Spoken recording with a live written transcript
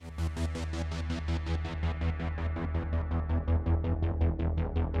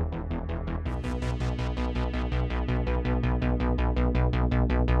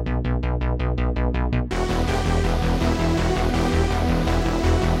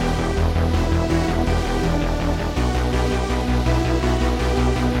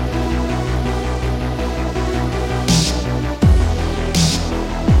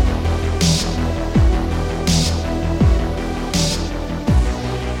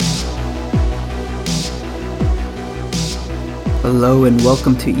Hello and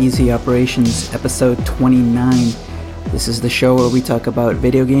welcome to Easy Operations episode 29. This is the show where we talk about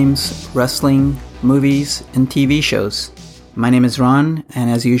video games, wrestling, movies, and TV shows. My name is Ron, and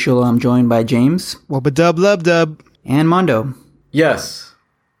as usual, I'm joined by James. Wubba-dub, lub-dub. And Mondo. Yes,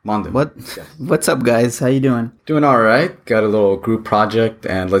 Mondo. What's up, guys? How you doing? Doing all right. Got a little group project,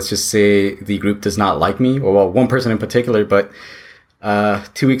 and let's just say the group does not like me. Well, one person in particular, but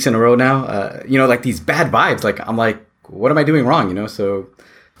 2 weeks in a row now, like these bad vibes. Like, I'm like, what am I doing wrong, so...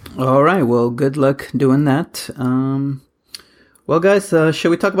 All right, well, good luck doing that. Well, guys, should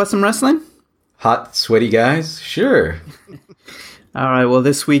we talk about some wrestling? Hot, sweaty guys? Sure. All right, well,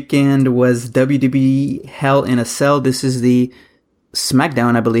 this weekend was WWE Hell in a Cell. This is the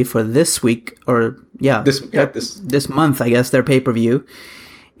SmackDown, I believe, for this week, or, this month, I guess, their pay-per-view.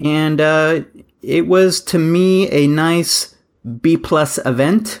 And it was, to me, a nice B-plus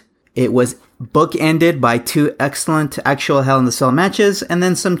event. It was bookended by two excellent actual Hell in a Cell matches, and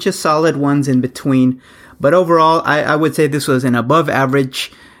then some just solid ones in between. But overall, I would say this was an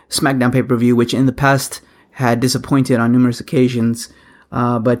above-average SmackDown pay-per-view, which in the past had disappointed on numerous occasions.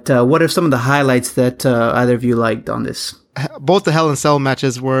 But what are some of the highlights that either of you liked on this? Both the Hell in a Cell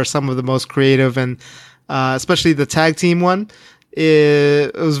matches were some of the most creative, and especially the tag team one.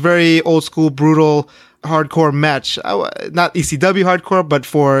 It was very old-school, brutal, hardcore match. Not ECW hardcore, but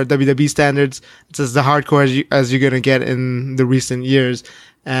for WWE standards, it's as the hardcore as you're going to get in the recent years.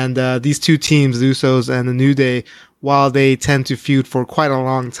 And these two teams, the Usos and the New Day, while they tend to feud for quite a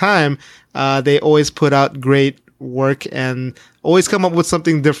long time, they always put out great work and always come up with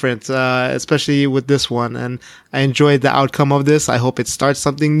something different, especially with this one. And I enjoyed the outcome of this. I hope it starts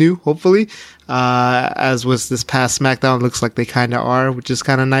something new, hopefully. As was this past SmackDown, looks like they kind of are, which is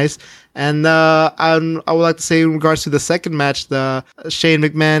kind of nice. And I would like to say in regards to the second match, the Shane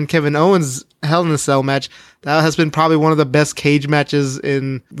McMahon, Kevin Owens Hell in a Cell match, that has been probably one of the best cage matches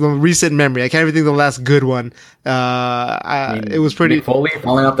in the recent memory. I can't even think of the last good one. It was pretty... Mick Foley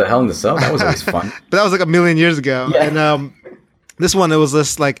falling off the Hell in a Cell? That was always fun. But that was like a million years ago. Yeah. And this one, it was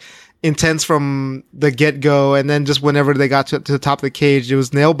just like intense from the get-go, and then just whenever they got to the top of the cage, it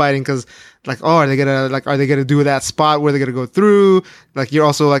was nail-biting because are they gonna do that spot where they're gonna go through? Like, you're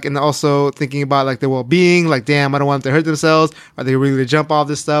also and also thinking about their well-being, damn, I don't want them to hurt themselves. Are they really gonna jump off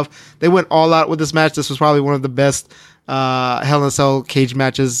this stuff? They went all out with this match. This was probably one of the best Hell in a Cell cage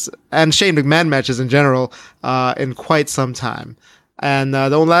matches and Shane McMahon matches in general in quite some time. And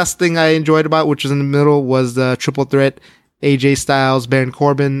the last thing I enjoyed about, which was in the middle, was the triple threat AJ Styles, Baron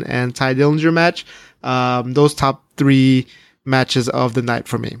Corbin, and Ty Dillinger match. Those top three matches of the night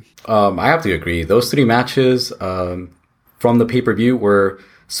for me. I have to agree. Those three matches from the pay-per-view were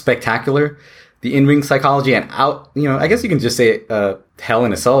spectacular. The in-ring psychology and I guess you can just say Hell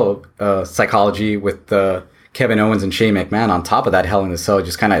in a Cell psychology with Kevin Owens and Shane McMahon on top of that Hell in a Cell,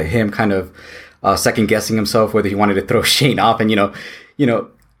 just kind of second-guessing himself whether he wanted to throw Shane off and,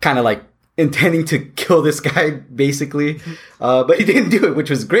 kind of intending to kill this guy basically, but he didn't do it, which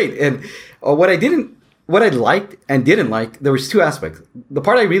was great. And what I liked and didn't like, there was two aspects. The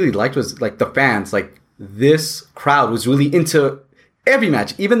part I really liked was the fans. This crowd was really into every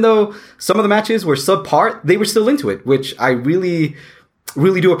match, even though some of the matches were subpar. They were still into it, which I really,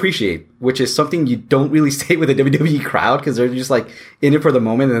 really do appreciate. Which is something you don't really say with a WWE crowd, because they're just in it for the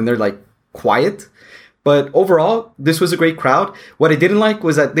moment and then they're quiet. But overall, this was a great crowd. What I didn't like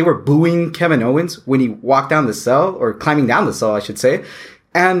was that they were booing Kevin Owens when he walked down the cell, or climbing down the cell, I should say.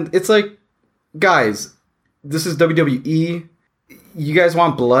 And it's guys, this is WWE. You guys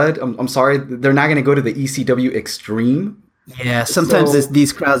want blood? I'm sorry. They're not going to go to the ECW extreme. Yeah, sometimes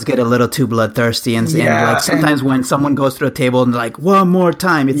these crowds get a little too bloodthirsty. And sometimes when someone goes through a table and they're one more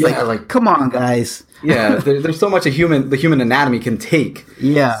time, it's come on, guys. Yeah, there's so much the human anatomy can take.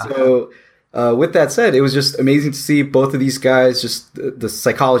 Yeah. So... with that said, it was just amazing to see both of these guys. Just the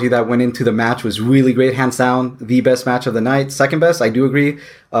psychology that went into the match was really great. Hands down, the best match of the night. Second best, I do agree.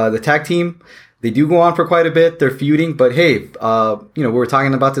 The tag team, they do go on for quite a bit. They're feuding, but hey, we were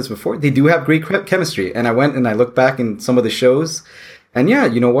talking about this before. They do have great chemistry. And I went and I looked back in some of the shows, and yeah,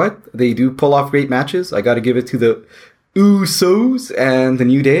 you know what? They do pull off great matches. I got to give it to the Usos and the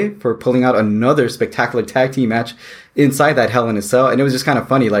New Day for pulling out another spectacular tag team match inside that Hell in a Cell. And it was just kind of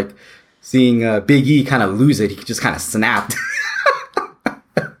funny, seeing Big E kind of lose it. He just kind of snapped.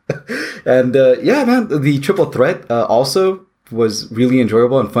 And man, the triple threat also was really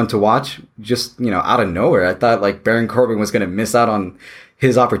enjoyable and fun to watch. Just, out of nowhere, I thought Baron Corbin was going to miss out on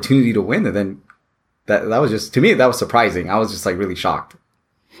his opportunity to win. And then that was just, to me, that was surprising. I was just really shocked.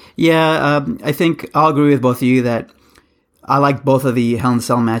 Yeah, I think I'll agree with both of you that I liked both of the Hell in a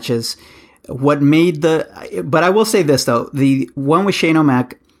Cell matches. what made but I will say this though, the one with Shane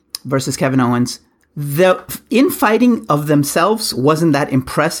O'Mac versus Kevin Owens, the infighting of themselves wasn't that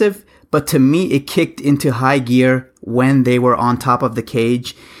impressive, but to me, it kicked into high gear when they were on top of the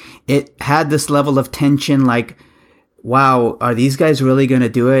cage. It had this level of tension, like, wow, are these guys really going to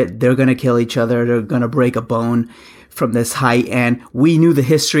do it? They're going to kill each other. They're going to break a bone from this height. And we knew the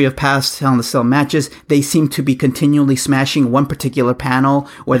history of past Hell in a Cell matches. They seemed to be continually smashing one particular panel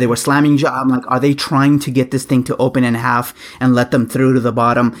where they were slamming jaw. I'm like, are they trying to get this thing to open in half and let them through to the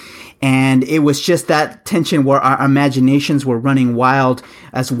bottom? And it was just that tension where our imaginations were running wild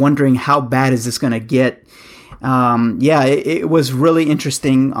as wondering how bad is this going to get. It was really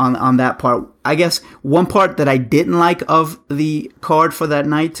interesting on that part. I guess one part that I didn't like of the card for that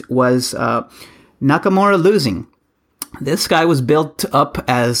night was Nakamura losing. This guy was built up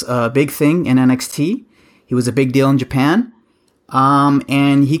as a big thing in NXT. He was a big deal in Japan.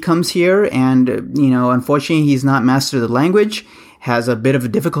 And he comes here and, unfortunately he's not mastered the language, has a bit of a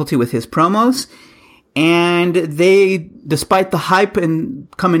difficulty with his promos. And despite the hype and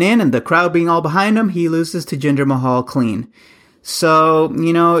coming in and the crowd being all behind him, he loses to Jinder Mahal clean. So,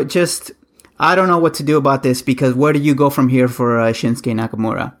 I don't know what to do about this, because where do you go from here for Shinsuke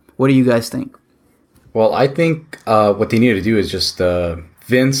Nakamura? What do you guys think? Well, I think what they need to do is just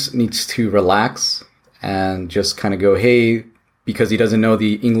Vince needs to relax and just kind of go, hey, because he doesn't know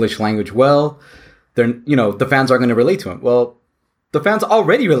the English language well, the fans are going to relate to him. Well, the fans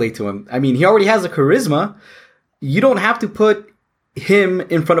already relate to him. I mean, he already has a charisma. You don't have to put him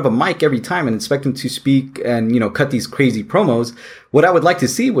in front of a mic every time and expect him to speak and, cut these crazy promos. What I would like to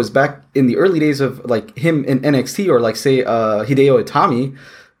see was back in the early days of like him in NXT, or like say Hideo Itami,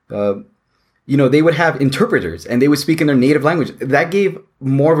 they would have interpreters and they would speak in their native language. That gave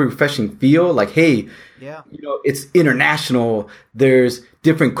more of a refreshing feel. Like, hey, it's international. There's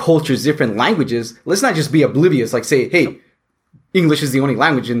different cultures, different languages. Let's not just be oblivious. Like say, hey, English is the only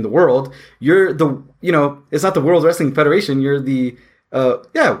language in the world. You're it's not the World Wrestling Federation. You're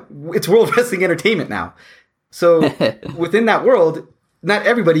it's World Wrestling Entertainment now. So within that world, not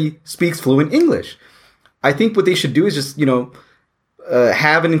everybody speaks fluent English. I think what they should do is just,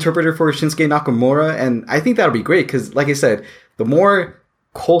 have an interpreter for Shinsuke Nakamura. And I think that would be great because, like I said, the more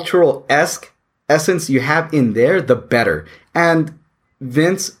cultural-esque essence you have in there, the better. And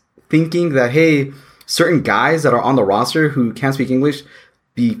Vince thinking that, hey, certain guys that are on the roster who can't speak English,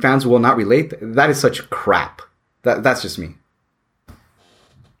 the fans will not relate. That is such crap. That's just me.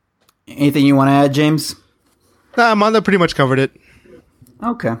 Anything you want to add, James? Amanda pretty much covered it.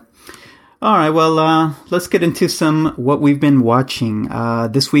 Okay. All right. Well, let's get into some what we've been watching.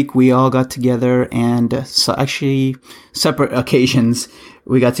 This week we all got together and so actually separate occasions.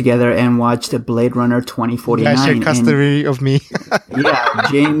 We got together and watched Blade Runner 2049. You guys share custody of me.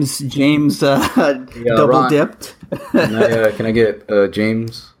 Yeah, James double dipped. Can I get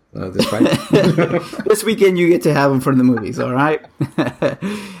James this Friday? This weekend you get to have him for the movies, all right?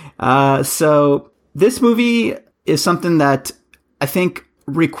 So this movie is something that I think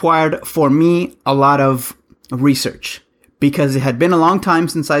required for me a lot of research, because it had been a long time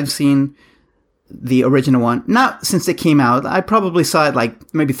since I've seen the original one. Not since it came out. I probably saw it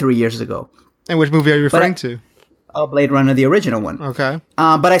like maybe 3 years ago. And which movie are you referring to? Blade Runner, the original one. Okay.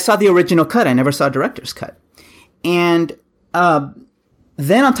 But I saw the original cut. I never saw director's cut. And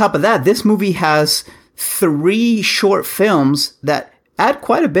then on top of that, this movie has 3 short films that add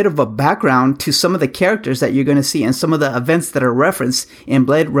quite a bit of a background to some of the characters that you're going to see and some of the events that are referenced in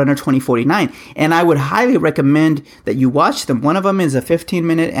Blade Runner 2049. And I would highly recommend that you watch them. One of them is a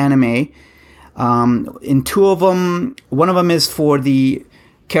 15-minute anime. In 2 of them, one of them is for the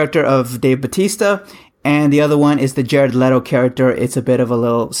character of Dave Bautista, and the other one is the Jared Leto character. It's a bit of a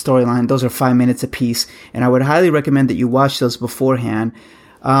little storyline. Those are 5 minutes apiece, and I would highly recommend that you watch those beforehand.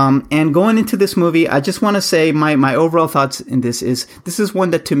 And going into this movie, I just want to say my overall thoughts in this is one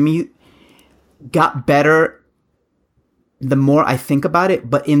that to me got better the more I think about it,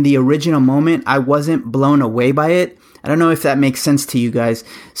 but in the original moment, I wasn't blown away by it. I don't know if that makes sense to you guys.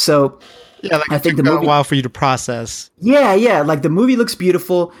 So yeah, like I think the movie a while for you to process. Yeah. Like the movie looks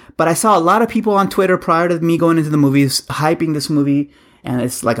beautiful, but I saw a lot of people on Twitter prior to me going into the movies hyping this movie, and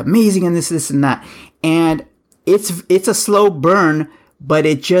it's like amazing and this and that. And it's a slow burn, but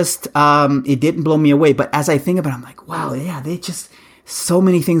it just it didn't blow me away. But as I think about it, I'm like, wow, yeah, they just so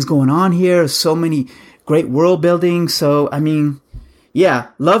many things going on here, so many great world building. So I mean, yeah,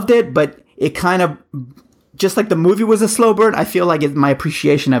 loved it, but it kind of, just like the movie was a slow burn, I feel like my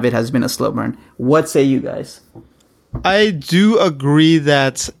appreciation of it has been a slow burn. What say you guys? I do agree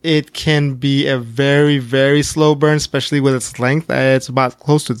that it can be a very, very slow burn, especially with its length. It's about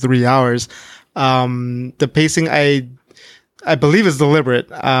close to 3 hours. The pacing, I believe, is deliberate,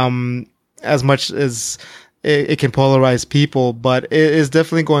 as much as it can polarize people, but it is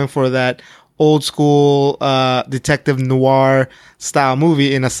definitely going for that old school detective noir style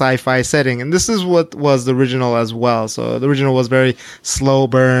movie in a sci-fi setting. And this is what was the original as well. So the original was very slow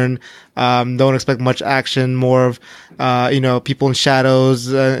burn. Don't expect much action, more of, people in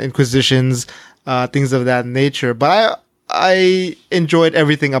shadows, inquisitions, things of that nature. But I enjoyed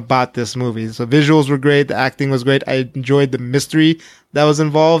everything about this movie. So visuals were great. The acting was great. I enjoyed the mystery that was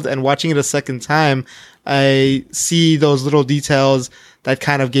involved, and watching it a second time, I see those little details that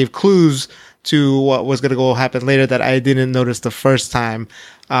kind of gave clues to what was going to go happen later that I didn't notice the first time.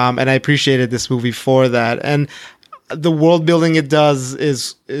 And I appreciated this movie for that. And the world building it does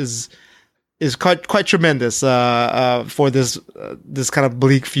is quite tremendous, for this kind of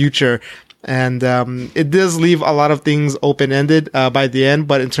bleak future. And, it does leave a lot of things open-ended, by the end,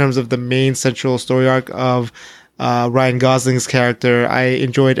 but in terms of the main central story arc of, Ryan Gosling's character, I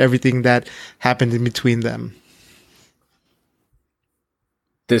enjoyed everything that happened in between them.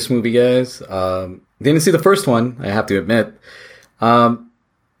 This movie, guys, didn't see the first one, I have to admit.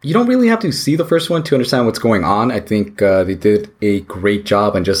 You don't really have to see the first one to understand what's going on. I think they did a great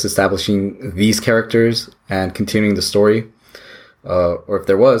job on just establishing these characters and continuing the story. Or if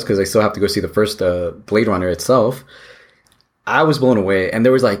there was, because I still have to go see the first Blade Runner itself. I was blown away. And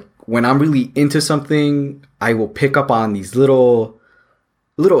there was when I'm really into something, I will pick up on these little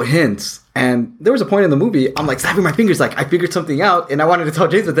hints. And there was a point in the movie, I'm snapping my fingers, I figured something out, and I wanted to tell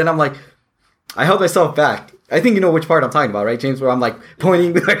James, but then I'm I held myself back. I think you know which part I'm talking about, right, James? Where I'm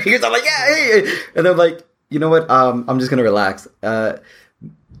pointing with my fingers, I'm yeah, hey, and I'm you know what? I'm just gonna relax.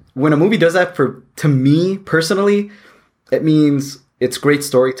 When a movie does that, to me personally, it means it's great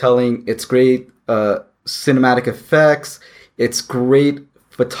storytelling, it's great cinematic effects, it's great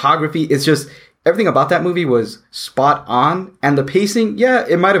photography. It's just everything about that movie was spot on. And the pacing, yeah,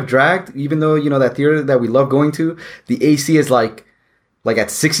 it might have dragged, even though, that theater that we love going to, the AC is like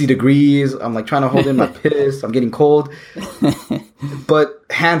at 60 degrees. I'm trying to hold in my piss. I'm getting cold. But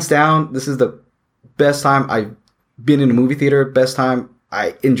hands down, this is the best time I've been in a movie theater, best time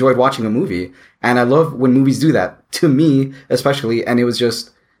I enjoyed watching a movie. And I love when movies do that, to me especially. And it was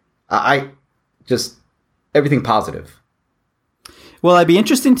just, everything positive. Well, I'd be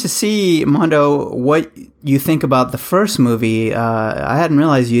interested to see, Mondo, what you think about the first movie. I hadn't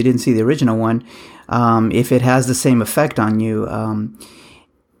realized you didn't see the original one. If it has the same effect on you.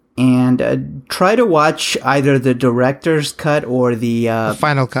 And try to watch either the director's cut or the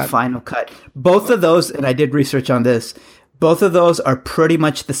final cut. Final cut. Both of those, and I did research on this, both of those are pretty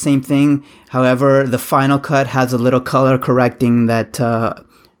much the same thing. However, the final cut has a little color correcting that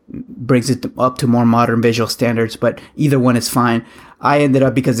brings it up to more modern visual standards, but either one is fine. I ended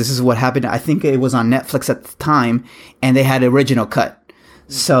up, because this is what happened, I think it was on Netflix at the time, and they had original cut.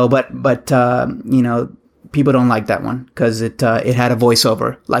 So, but people don't like that one because it had a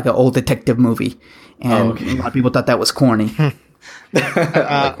voiceover, like an old detective movie. And a lot of people thought that was corny.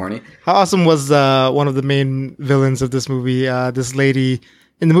 Corny. How awesome was one of the main villains of this movie, this lady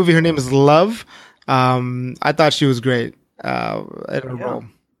in the movie? Her name is Love. I thought she was great in her role.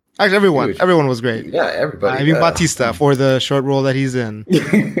 Actually, everyone was great. Yeah, everybody. I mean, Bautista for the short role that he's in.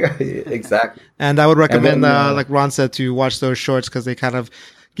 Exactly. And I would recommend, like Ron said, to watch those shorts because they kind of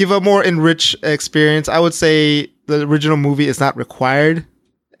give a more enriched experience. I would say the original movie is not required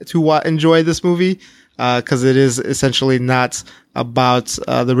to enjoy this movie because it is essentially not about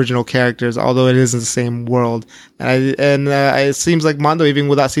the original characters, although it is in the same world. And it seems like Mondo, even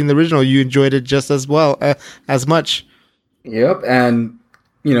without seeing the original, you enjoyed it just as well, as much. Yep, and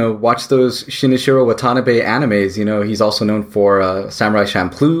watch those Shinichiro Watanabe animes. He's also known for Samurai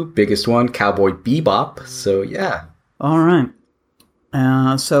Champloo, biggest one, Cowboy Bebop. So yeah. All right.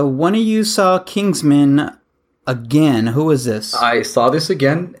 So one of you saw Kingsman again. Who was this? I saw this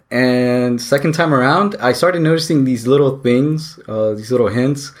again, and second time around, I started noticing these little things, these little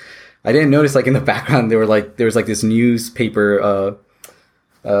hints. I didn't notice in the background there was this newspaper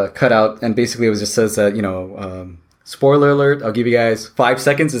cutout, and basically it just says that spoiler alert. I'll give you guys 5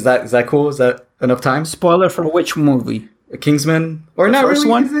 seconds. Is that cool? Is that enough time? Spoiler for which movie? Kingsman, or the not first really?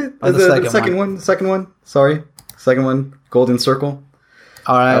 one? Is it? Or the second one? The second one. Sorry, second one. Golden Circle.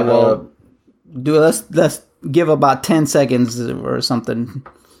 All right. Let's give about 10 seconds or something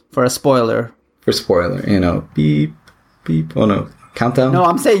for a spoiler. For spoiler, beep, beep. Oh no, countdown? No,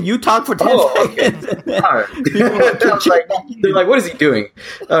 I'm saying you talk for 10 seconds. Okay. All right. They're like, what is he doing?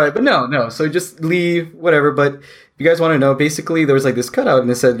 All right, but no. So just leave, whatever. But if you guys want to know, basically there was like this cutout and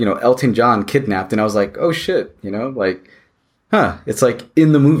it said, Elton John kidnapped. And I was like, oh shit, it's like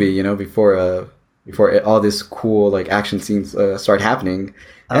in the movie, before all this cool like action scenes start happening.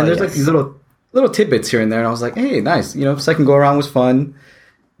 And there's like these little tidbits here and there. And I was like, hey, nice. Second go around was fun.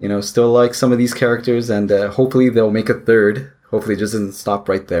 Still like some of these characters, and hopefully they'll make a third. Hopefully it just doesn't stop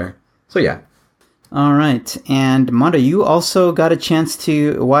right there. So yeah. All right. And Mondo, you also got a chance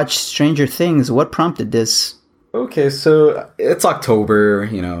to watch Stranger Things. What prompted this? Okay, so it's October,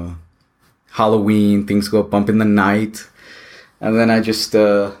 Halloween, things go bump in the night. And then I just,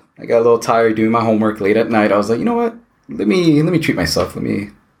 I got a little tired doing my homework late at night. I was like, you know what? Let me treat myself. Let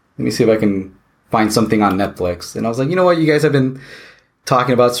me see if I can find something on Netflix. And I was like, you know what? You guys have been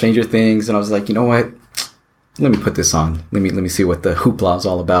talking about Stranger Things, and I was like, you know what? Let me put this on. Let me see what the hoopla is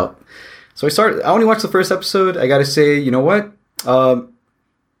all about. So I only watched the first episode. I gotta say, you know what?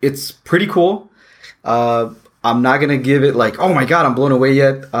 It's pretty cool. I'm not gonna give it like, oh my god, I'm blown away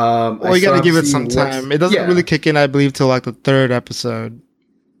yet. You gotta give it some time. It doesn't really kick in, I believe, till like the third episode.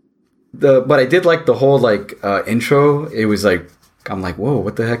 But I did like the whole like intro. It was like, I'm like, whoa,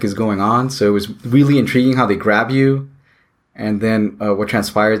 what the heck is going on? So it was really intriguing how they grab you. And then what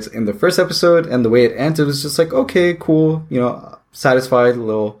transpires in the first episode and the way it ends, it was just like, okay, cool, satisfied, a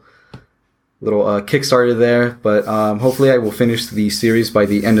little Kickstarter there. But hopefully I will finish the series by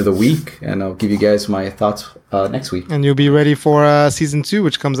the end of the week, and I'll give you guys my thoughts next week. And you'll be ready for season 2,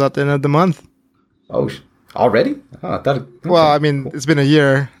 which comes out at the end of the month. Oh, already? Oh, I thought okay. Well, I mean, it's been a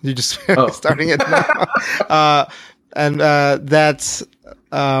year. You just starting it now. And that's...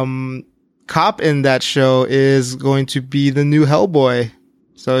 cop in that show is going to be the new Hellboy,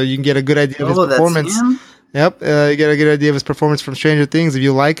 so you can get a good idea of his performance. Yep, you get a good idea of his performance from Stranger Things. If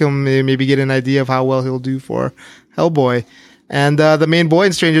you like him, maybe get an idea of how well he'll do for Hellboy. And the main boy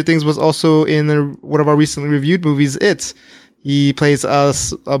in Stranger Things was also in one of our recently reviewed movies, It. He plays a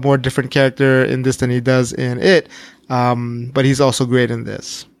more different character in this than he does in It, but he's also great in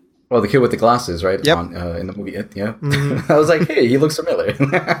this. Well, the kid with the glasses, right? Yep. In the movie It, yeah. Mm-hmm. I was like, hey, he looks familiar.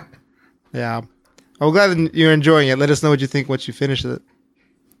 Yeah. I'm glad that you're enjoying it. Let us know what you think once you finish it.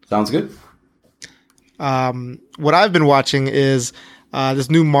 Sounds good. What I've been watching is this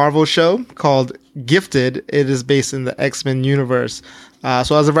new Marvel show called Gifted. It is based in the X-Men universe.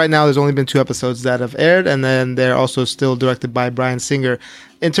 So as of right now, there's only been 2 episodes that have aired, and then they're also still directed by Bryan Singer.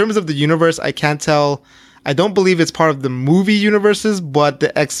 In terms of the universe, I can't tell. I don't believe it's part of the movie universes, but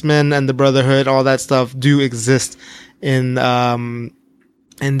the X-Men and the Brotherhood, all that stuff do exist in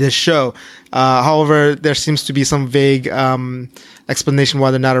this show. However, there seems to be some vague explanation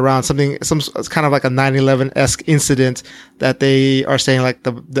why they're not around. Some kind of like a 9/11-esque incident that they are saying like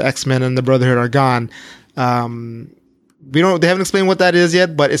the X-Men and the Brotherhood are gone. They haven't explained what that is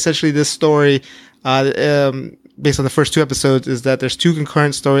yet, but essentially this story, based on the first 2 episodes, is that there's 2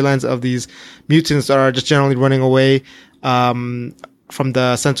 concurrent storylines of these mutants that are just generally running away from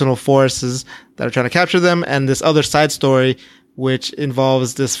the Sentinel forces that are trying to capture them, and this other side story which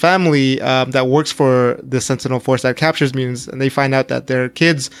involves this family that works for the Sentinel Force that captures mutants, and they find out that their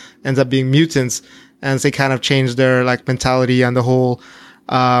kids ends up being mutants, and they kind of change their like mentality on the whole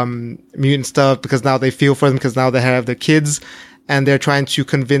mutant stuff, because now they feel for them because now they have their kids, and they're trying to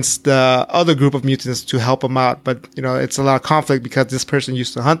convince the other group of mutants to help them out. But it's a lot of conflict because this person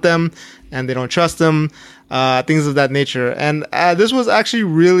used to hunt them, and they don't trust them, things of that nature. And this was actually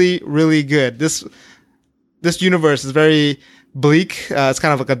really, really good. This universe is very bleak. It's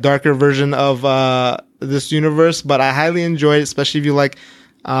kind of like a darker version of this universe, but I highly enjoy it, especially if you like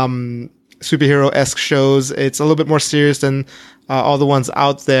superhero-esque shows. It's a little bit more serious than all the ones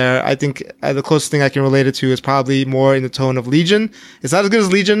out there. I think the closest thing I can relate it to is probably more in the tone of Legion. It's not as good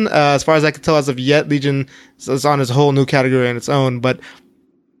as Legion, as far as I can tell as of yet. Legion is on its whole new category on its own, but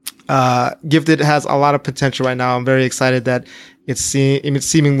Gifted has a lot of potential right now. I'm very excited that it's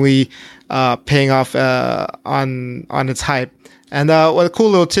seemingly paying off on its hype. And what a cool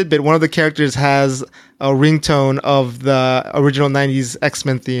little tidbit, one of the characters has a ringtone of the original 90s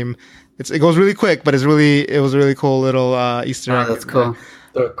X-Men theme. It goes really quick, but it was a really cool little Easter egg. Oh, that's cool.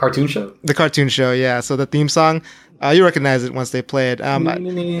 The cartoon show? The cartoon show, yeah. So the theme song, you recognize it once they play it.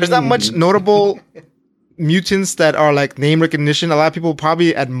 There's not much notable mutants that are like name recognition. A lot of people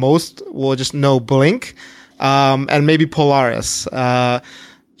probably at most will just know Blink, and maybe Polaris.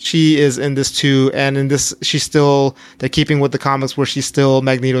 She is in this too, and in this, they're keeping with the comics where she's still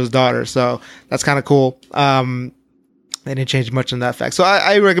Magneto's daughter, so that's kind of cool. They didn't change much in that fact. So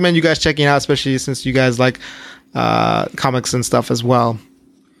I recommend you guys checking it out, especially since you guys like comics and stuff as well.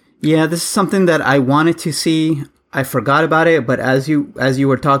 Yeah, this is something that I wanted to see. I forgot about it, but as you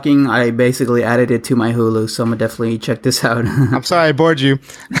were talking, I basically added it to my Hulu, so I'm gonna definitely check this out. I'm sorry I bored you.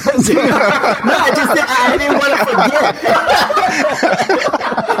 No, I didn't want to forget.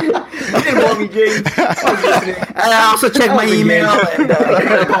 I didn't bore me, James. I also checked my email and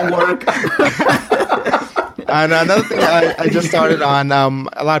on work. And another thing I just started on,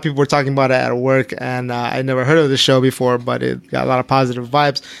 a lot of people were talking about it at work, and I never heard of this show before, but it got a lot of positive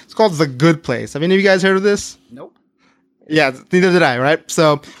vibes. It's called The Good Place. Have any of you guys heard of this? Nope. Yeah, neither did I, right?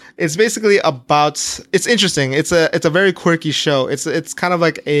 So it's basically about, it's interesting. It's a very quirky show. It's kind of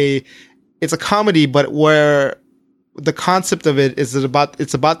like it's a comedy, but where the concept of it is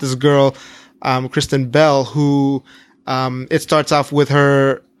it's about this girl, Kristen Bell, who, it starts off with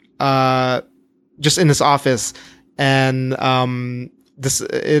her, just in this office, and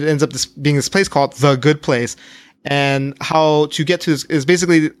it ends up being this place called The Good Place. And how to get to this is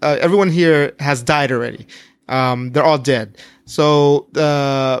basically everyone here has died already. They're all dead. So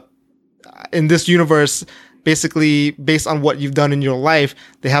in this universe, basically based on what you've done in your life,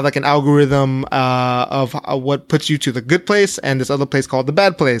 they have like an algorithm of what puts you to the good place and this other place called the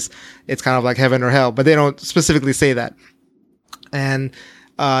bad place. It's kind of like heaven or hell, but they don't specifically say that. And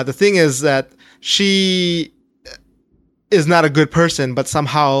the thing is that she is not a good person, but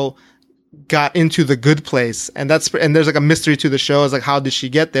somehow got into the good place. And there's like a mystery to the show. It's like, how did she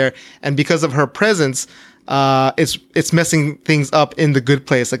get there? And because of her presence, it's messing things up in the good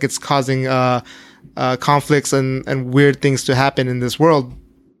place. Like it's causing, conflicts and weird things to happen in this world.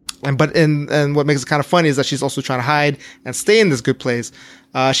 And what makes it kind of funny is that she's also trying to hide and stay in this good place.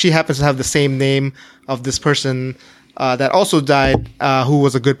 She happens to have the same name of this person, that also died, who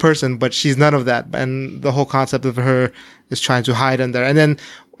was a good person, but she's none of that. And the whole concept of her is trying to hide in there. And then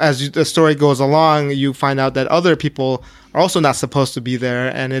as the story goes along, you find out that other people are also not supposed to be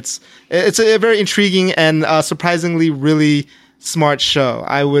there. And it's a very intriguing and surprisingly really smart show.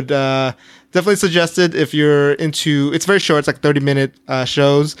 I would definitely suggest it if you're into. It's very short. It's like 30-minute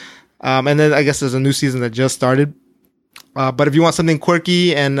shows. And then I guess there's a new season that just started. But if you want something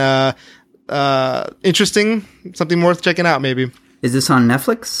quirky and interesting, something worth checking out, maybe. Is this on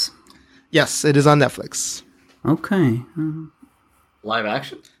Netflix? Yes, it is on Netflix. Okay. Live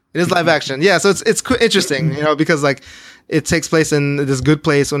action? It is live action. Yeah, so it's interesting, because like it takes place in this good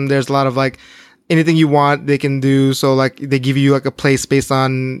place when there's a lot of like anything you want they can do. So like they give you like a place based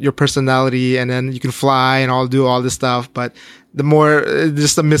on your personality, and then you can fly and do all this stuff. But the more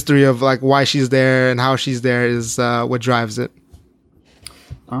just the mystery of like why she's there and how she's there is what drives it.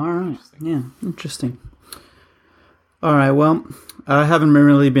 All right. Yeah, interesting. All right, well, I haven't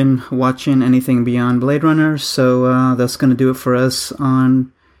really been watching anything beyond Blade Runner, so that's going to do it for us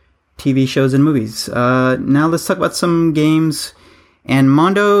on TV shows and movies. Now let's talk about some games. And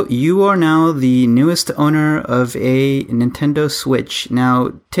Mondo, you are now the newest owner of a Nintendo Switch.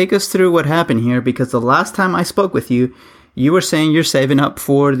 Now, take us through what happened here, because the last time I spoke with you, you were saying you're saving up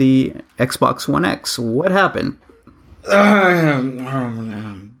for the Xbox One X. What happened?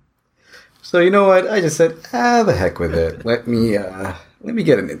 So you know what? I just said, the heck with it. Let me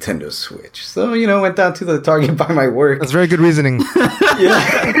get a Nintendo Switch. So went down to the Target by my work. That's very good reasoning.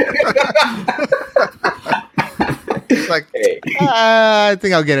 Yeah. It's like, I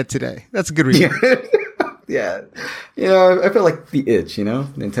think I'll get it today. That's a good reason. Yeah. I felt like the itch,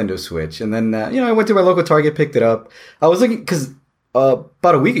 Nintendo Switch. And then, I went to my local Target, picked it up. I was looking, because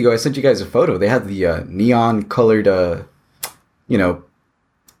about a week ago, I sent you guys a photo. They had the neon colored,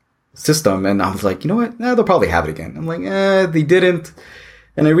 system. And I was like, you know what? They'll probably have it again. I'm like, they didn't.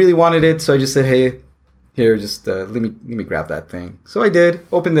 And I really wanted it. So I just said, hey, here, just let me grab that thing. So I did,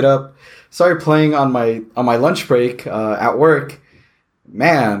 opened it up, started playing on my lunch break at work.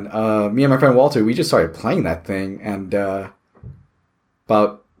 Man, me and my friend Walter, we just started playing that thing, and kind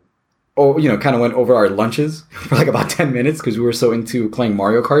of went over our lunches for like about 10 minutes because we were so into playing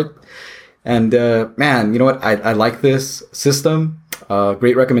Mario Kart. And man, you know what? I like this system.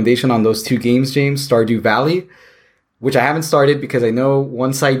 Great recommendation on those two games, James. Stardew Valley, which I haven't started because I know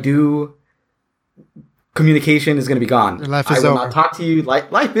once I do, communication is going to be gone. Life is I will over. not talk to you.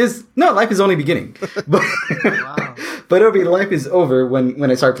 Life is only beginning. But, Wow. but it'll be life is over when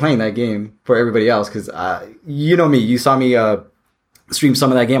I start playing that game for everybody else. Because you know me, you saw me stream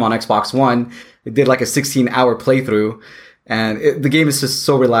some of that game on Xbox One. It did like a 16-hour playthrough, and the game is just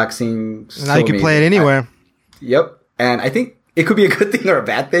so relaxing. Now you can play it anywhere. Yep, and I think it could be a good thing or a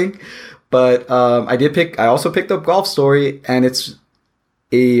bad thing. But I also picked up Golf Story, and it's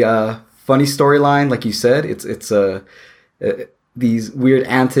a funny storyline, like you said. It's these weird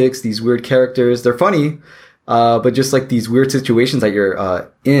antics, these weird characters. They're funny. but just like these weird situations that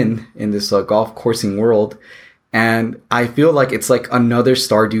you're in this golf coursing world. And I feel like it's like another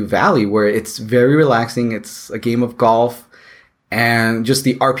Stardew Valley where it's very relaxing. It's a game of golf, and just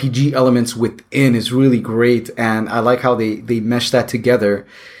the RPG elements within is really great. And I like how they mesh that together.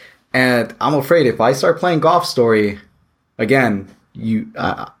 And I'm afraid if I start playing Golf Story again, you're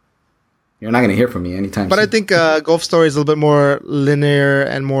not going to hear from me anytime but soon. I think Golf Story is a little bit more linear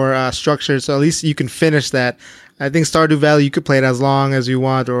and more structured, so at least you can finish that. I think Stardew Valley, you could play it as long as you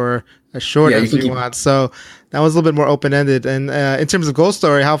want or as short as you want. So that was a little bit more open-ended. And in terms of Golf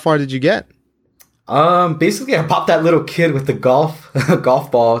Story, how far did you get? Basically, I popped that little kid with the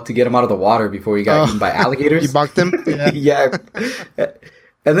golf ball to get him out of the water before he got eaten by alligators. You bucked him? Yeah. Yeah.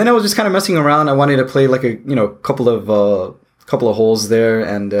 And then I was just kind of messing around. I wanted to play like a couple of holes there,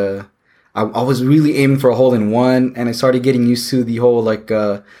 and I was really aiming for a hole in one, and I started getting used to the whole like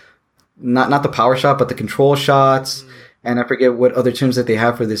not the power shot, but the control shots. And I forget what other terms that they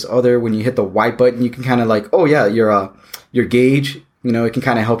have for this other. When you hit the white button, you can kind of like, oh yeah, your gauge. It can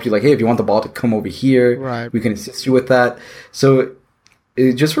kind of help you. Like, hey, if you want the ball to come over here, right, we can assist you with that. So,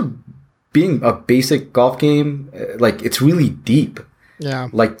 just for being a basic golf game, like it's really deep. Yeah.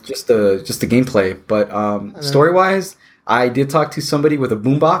 Like just the gameplay, but story wise, I did talk to somebody with a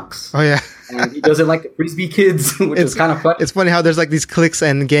boombox. Oh yeah. And he doesn't like the frisbee kids, which is kind of fun. It's funny how there's like these cliques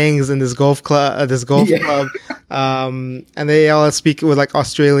and gangs in this golf club, and they all speak with like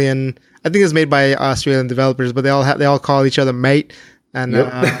Australian. I think it's made by Australian developers, but they all call each other mate. And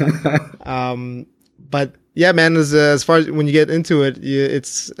but yeah, man, as far as when you get into it,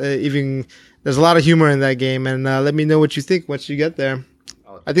 it's even there's a lot of humor in that game. And let me know what you think once you get there.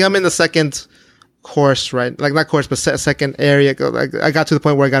 I think I'm in the second course, right? Like not course, but second area. Like I got to the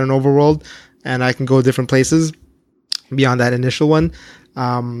point where I got an overworld, and I can go different places beyond that initial one.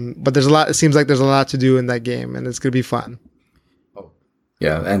 But there's a lot. It seems like there's a lot to do in that game, and it's gonna be fun. Oh,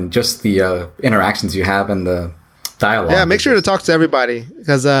 yeah, and just the interactions you have and the dialogue. Yeah, make sure to talk to everybody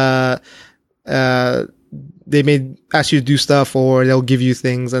because they may ask you to do stuff, or they'll give you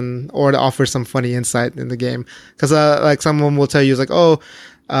things, or to offer some funny insight in the game. Because like someone will tell you, it's like, oh,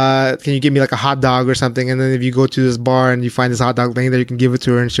 can you give me like a hot dog or something? And then if you go to this bar and you find this hot dog laying there, you can give it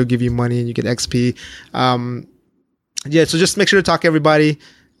to her and she'll give you money and you get XP. Yeah, so just make sure to talk to everybody.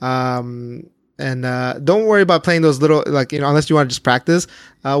 And don't worry about playing those little, like, unless you want to just practice.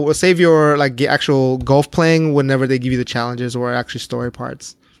 We'll save your like actual golf playing whenever they give you the challenges or actually story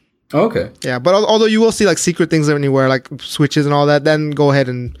parts. Okay. Yeah, but although you will see like secret things anywhere, like switches and all that, then go ahead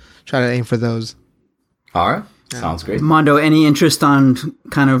and try to aim for those. All right. Yeah. Sounds great. Mondo, any interest on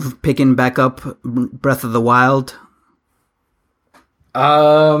kind of picking back up Breath of the Wild? You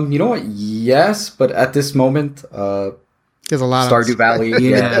know what? Yes, but at this moment, there's a lot Stardew Valley.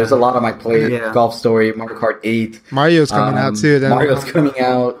 Yeah, there's a lot on my plate. Yeah. Golf Story, Mario Kart 8. Mario's coming out too. Mario's coming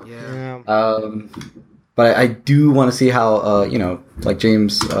out. Yeah. But I do want to see how, like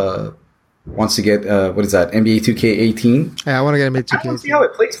James wants to get, what is that, NBA 2K18? Yeah, I want to get NBA 2K18. I want to see how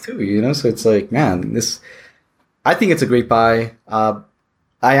it plays too, So it's like, man, I think it's a great buy. I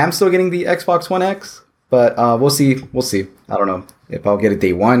am still getting the Xbox One X, but we'll see. I don't know if I'll get it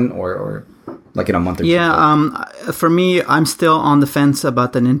day one or like in a month or two. Yeah, for me, I'm still on the fence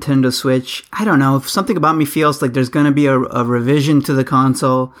about the Nintendo Switch. I don't know. If something about me feels like there's going to be a revision to the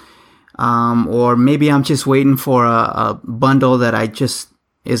console. Or maybe I'm just waiting for a bundle that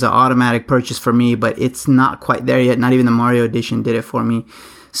is an automatic purchase for me, but it's not quite there yet. Not even the Mario Edition did it for me.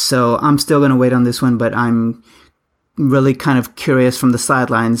 So I'm still going to wait on this one, but I'm really kind of curious from the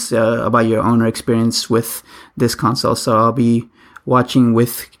sidelines about your owner experience with this console. So I'll be watching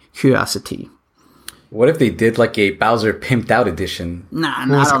with curiosity. What if they did like a Bowser pimped out edition? Nah, I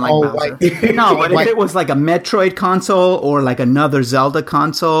don't like Bowser. No, what if it was like a Metroid console or like another Zelda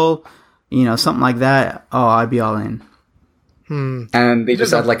console? Something like that. Oh, I'd be all in. And they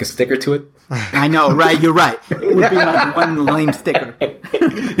just add like a sticker to it? I know, right? You're right. It would be like one lame sticker.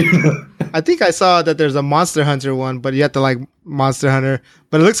 I think I saw that there's a Monster Hunter one, but you have to like Monster Hunter.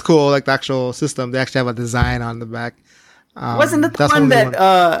 But it looks cool, like the actual system. They actually have a design on the back. Wasn't it the one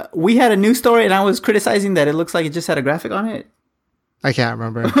that we had a news story and I was criticizing that it looks like it just had a graphic on it? I can't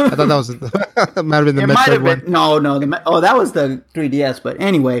remember. I thought that was that might have been the Metroid one. No, that was the 3DS. But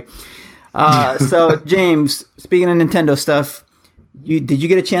anyway, so James, speaking of Nintendo stuff, did you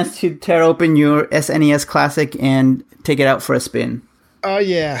get a chance to tear open your SNES Classic and take it out for a spin? Oh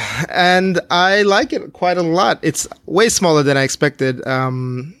yeah, and I like it quite a lot. It's way smaller than I expected.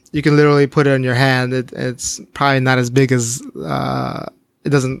 You can literally put it in your hand. It's probably not as big as it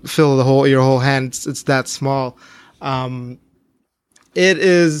doesn't fill your whole hand. It's that small. It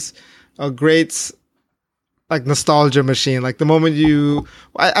is a great like nostalgia machine. Like the moment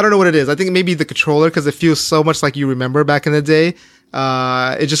I don't know what it is. I think maybe the controller, because it feels so much like you remember back in the day.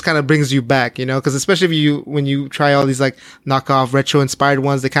 It just kind of brings you back, because especially when you try all these like knockoff retro inspired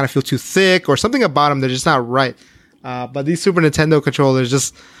ones, they kind of feel too thick or something about them. They're just not right. But these Super Nintendo controllers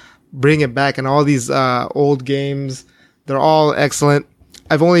just bring it back, and all these old games, they're all excellent.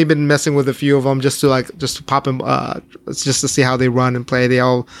 I've only been messing with a few of them just to pop them, just to see how they run and play. They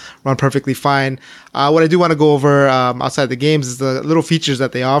all run perfectly fine. What I do want to go over outside the games is the little features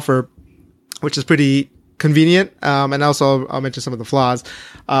that they offer, which is pretty convenient. And also I'll mention some of the flaws.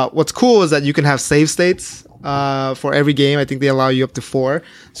 What's cool is that you can have save states for every game. I think they allow you up to 4.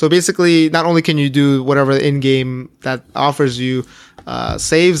 So basically, not only can you do whatever the in-game that offers you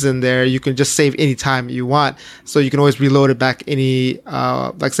saves in there, you can just save anytime you want. So you can always reload it back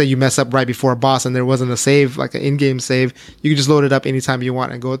like say you mess up right before a boss and there wasn't a save, like an in-game save, you can just load it up anytime you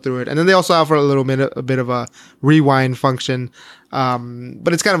want and go through it. And then they also offer a bit of a rewind function.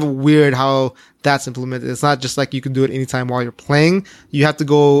 But it's kind of weird how that's implemented. It's not just like you can do it anytime while you're playing. You have to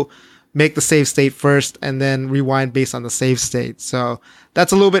go make the save state first and then rewind based on the save state. So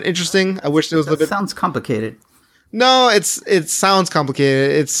that's a little bit interesting. I wish there was a little bit. Sounds complicated. No, it sounds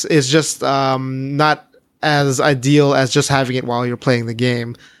complicated. It's just not as ideal as just having it while you're playing the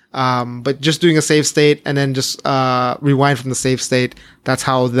game. But just doing a save state and then just rewind from the save state, that's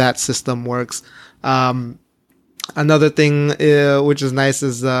how that system works. Another thing which is nice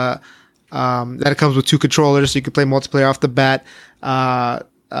is that it comes with 2 controllers, so you can play multiplayer off the bat.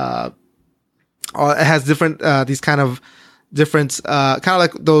 It has different these kind of different kind of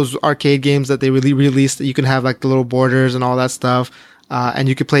like those arcade games that they really released, that you can have like the little borders and all that stuff, and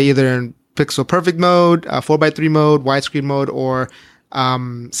you can play either in pixel perfect mode, 4:3 mode, widescreen mode, or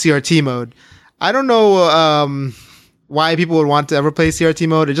CRT mode. I don't know why people would want to ever play CRT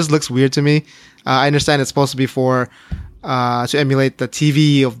mode. It just looks weird to me. I understand it's supposed to be for to emulate the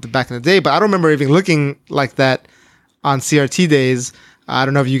TV of the back in the day, but I don't remember even looking like that on CRT days. I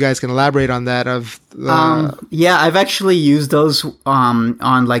don't know if you guys can elaborate on that. Yeah, I've actually used those on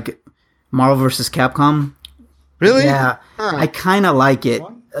like Marvel vs. Capcom. Really? Yeah, I kind of like it.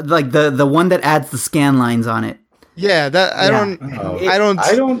 Like the one that adds the scan lines on it. Yeah, that I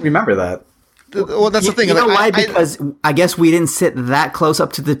don't remember that. Well, that's the thing. You know why? Because I guess we didn't sit that close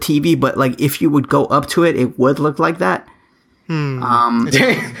up to the TV, but like if you would go up to it, it would look like that.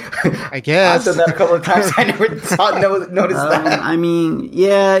 I guess I've done that a couple of times. I never noticed that. I mean,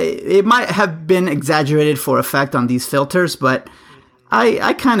 yeah, it might have been exaggerated for effect on these filters, but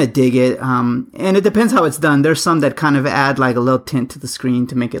I kind of dig it. And it depends how it's done. There's some that kind of add like a little tint to the screen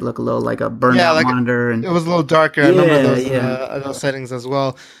to make it look a little like a burnout monitor. It was a little darker. I remember those settings as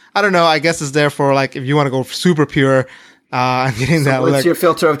well. I don't know. I guess it's there for like if you want to go super pure. Getting that. What's your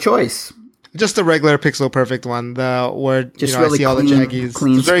filter of choice? Just the regular pixel perfect one, where just really I see all the jaggies.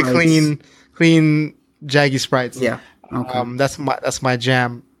 It's very clean jaggy sprites. Yeah. Okay. That's my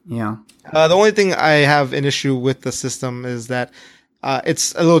jam. Yeah. The only thing I have an issue with the system is that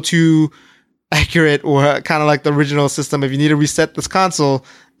it's a little too accurate, or kind of like the original system. If you need to reset this console,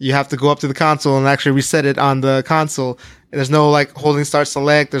 you have to go up to the console and actually reset it on the console. And there's no like holding start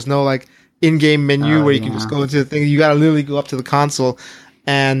select. There's no like in-game menu where you can just go into the thing. You got to literally go up to the console.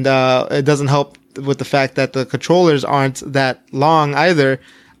 And it doesn't help with the fact that the controllers aren't that long either.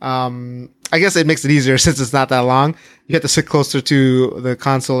 I guess it makes it easier since it's not that long. You have to sit closer to the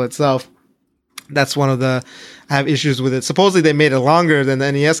console itself. That's one of I have issues with it. Supposedly they made it longer than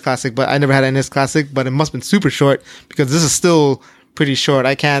the NES Classic, but I never had an NES Classic, but it must have been super short because this is still pretty short.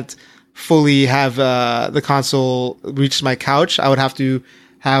 I can't fully have the console reach my couch. I would have to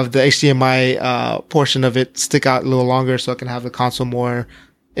have the HDMI portion of it stick out a little longer so I can have the console more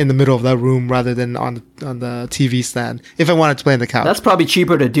in the middle of that room rather than on the TV stand if I wanted to play on the couch. That's probably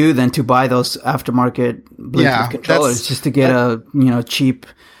cheaper to do than to buy those aftermarket Bluetooth controllers just to get a cheap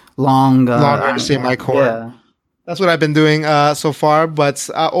long HDMI cord. Yeah. That's what I've been doing so far, but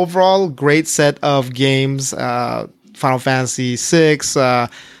overall great set of games. Final Fantasy VI,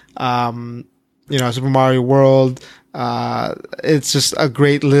 Super Mario World. It's just a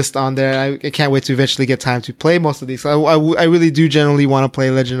great list on there. I can't wait to eventually get time to play most of these. I really do generally want to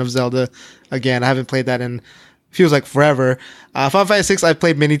play Legend of Zelda again. I haven't played that in feels like forever. Final Fantasy VI I've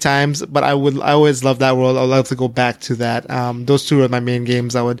played many times, but I always love that world. I'd love to go back to that. Those two are my main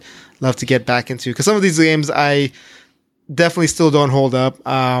games I would love to get back into, because some of these games I definitely still don't hold up.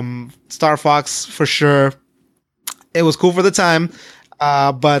 Star Fox for sure. It was cool for the time,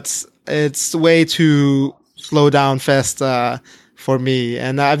 but it's way too slow down fest for me.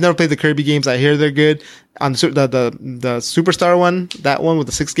 And I've never played the Kirby games. I hear they're good. On the Superstar one, that one with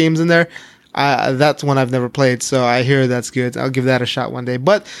the 6 games in there, That's one I've never played, so I hear that's good. I'll give that a shot one day.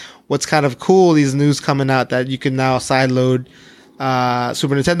 But what's kind of cool, these news coming out that you can now sideload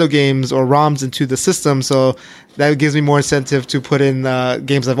Super Nintendo games or ROMs into the system, so that gives me more incentive to put in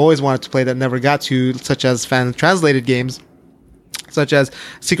games I've always wanted to play that never got to, such as fan-translated games, such as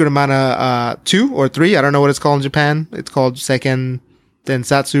Secret of Mana 2 or 3. I don't know what it's called in Japan. It's called Seiken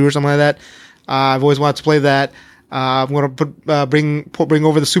Densatsu or something like that. I've always wanted to play that. I'm going to bring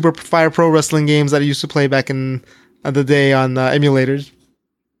over the Super Fire Pro Wrestling games that I used to play back in the day on emulators.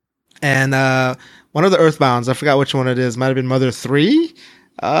 And one of the Earthbounds, I forgot which one it is, might have been Mother 3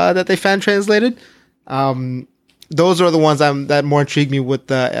 that they fan translated. Those are the ones that more intrigue me with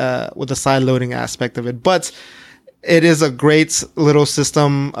the side loading aspect of it. But it is a great little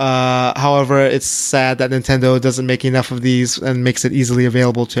system. However, it's sad that Nintendo doesn't make enough of these and makes it easily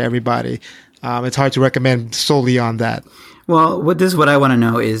available to everybody. It's hard to recommend solely on that. Well, this is what I want to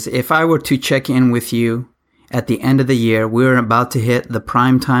know is if I were to check in with you at the end of the year, we're about to hit the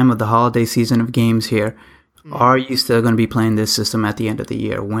prime time of the holiday season of games here. Are you still going to be playing this system at the end of the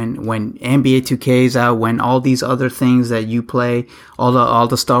year? When NBA 2K is out, when all these other things that you play, all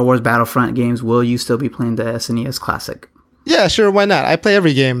the Star Wars Battlefront games, will you still be playing the SNES Classic? Yeah, sure, why not? I play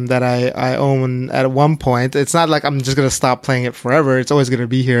every game that I own at one point. It's not like I'm just going to stop playing it forever. It's always going to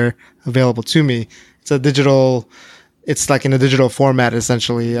be here available to me. It's like in a digital format,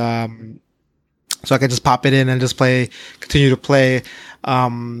 essentially. So I can just pop it in and just continue to play at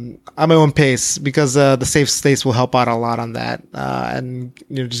my own pace, because the save states will help out a lot on that, and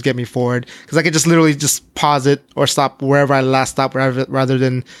just get me forward. Because I can just literally just pause it or stop wherever I last stopped, rather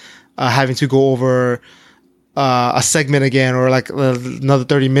than having to go over a segment again, or like another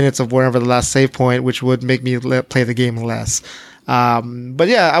 30 minutes of wherever the last save point, which would make me play the game less. But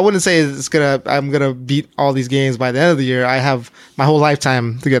yeah, I wouldn't say I'm gonna beat all these games by the end of the year. I have my whole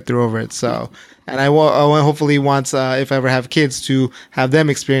lifetime to get through over it. So, and I hopefully want, if I ever have kids, to have them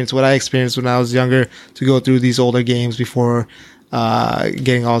experience what I experienced when I was younger, to go through these older games before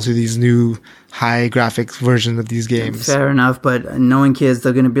getting onto these new high graphics versions of these games. Fair enough, but knowing kids,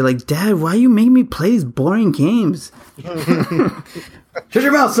 they're gonna be like, "Dad, why you make me play these boring games?" Shut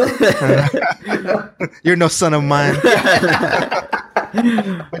your mouth, son. You're no son of mine.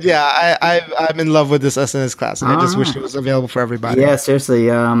 But yeah, I'm in love with this SNES Classic. I just wish it was available for everybody. Yeah, seriously.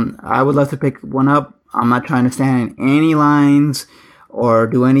 I would love to pick one up. I'm not trying to stand in any lines or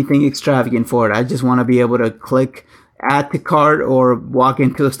do anything extravagant for it. I just want to be able to click add to cart or walk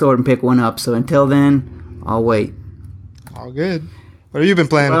into a store and pick one up. So until then, I'll wait. All good. What have you been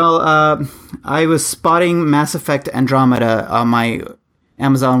playing? Well, I was spotting Mass Effect Andromeda on my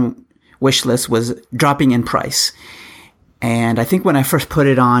Amazon wish list was dropping in price. And I think when I first put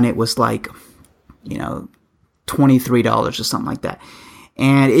it on, it was like, $23 or something like that.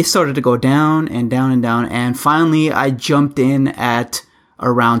 And it started to go down and down and down. And finally, I jumped in at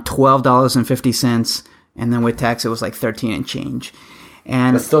around $12.50. And then with tax, it was like 13 and change.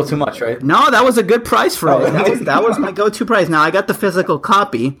 And that's still too much, right? No, that was a good price for it. That was my go-to price. Now, I got the physical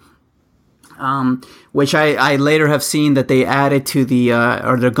copy, which I later have seen that they added to the,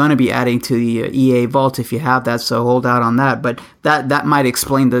 or they're going to be adding to the EA Vault if you have that, so hold out on that. But that might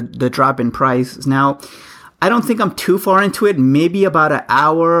explain the drop in price. Now, I don't think I'm too far into it. Maybe about an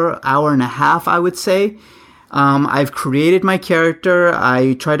hour and a half, I would say. I've created my character.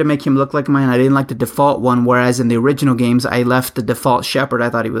 I tried to make him look like mine. I didn't like the default one, whereas in the original games, I left the default Shepard. I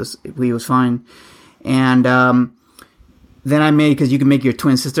thought he was fine. And then I made, because you can make your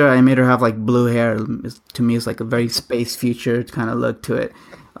twin sister, I made her have like blue hair. To me, it's like a very space future kind of look to it.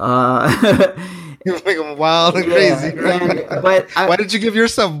 You make them wild and crazy, right? But why did you give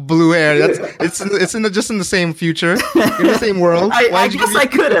yourself blue hair? It's just in the same future, in the same world. I guess I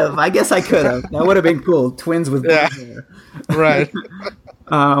could have. That would have been cool. Twins with blue hair, right?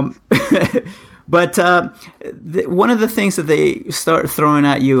 But one of the things that they start throwing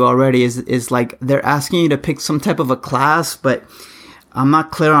at you already is like they're asking you to pick some type of a class, but I'm not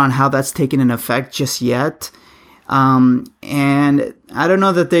clear on how that's taken in effect just yet. And I don't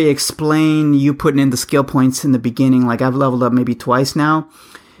know that they explain you putting in the skill points in the beginning. Like I've leveled up maybe twice now.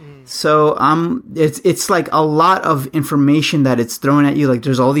 So, it's like a lot of information that it's throwing at you. Like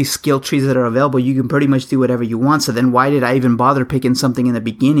there's all these skill trees that are available. You can pretty much do whatever you want. So then why did I even bother picking something in the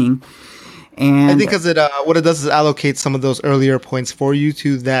beginning? And I think because what it does is allocate some of those earlier points for you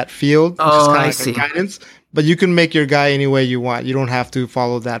to that field. Oh, I see. Guidance. But you can make your guy any way you want. You don't have to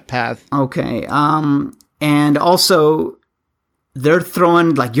follow that path. Okay. And also, they're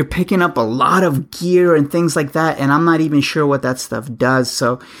throwing, like, you're picking up a lot of gear and things like that, and I'm not even sure what that stuff does.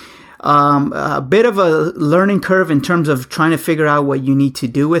 So, A bit of a learning curve in terms of trying to figure out what you need to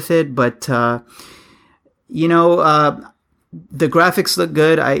do with it, but the graphics look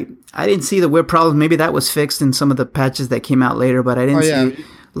good. I didn't see the weird problems. Maybe that was fixed in some of the patches that came out later, but I didn't see.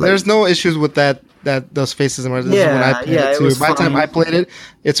 There's no issues with those faces. This is when I played it too. By the time I played it,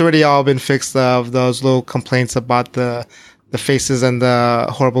 it's already all been fixed. Of those little complaints about the faces and the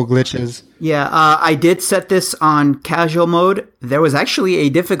horrible glitches. Yeah, I did set this on casual mode. There was actually a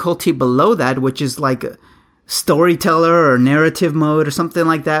difficulty below that, which is like storyteller or narrative mode or something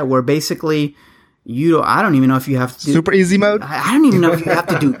like that, where basically I don't even know if you have to do super easy mode. I don't even know if you have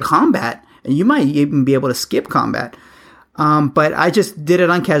to do combat, and you might even be able to skip combat. But I just did it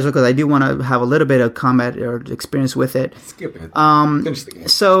on casual because I do want to have a little bit of combat or experience with it. Skip it. Finish the game.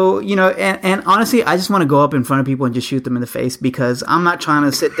 So, and honestly, I just want to go up in front of people and just shoot them in the face because I'm not trying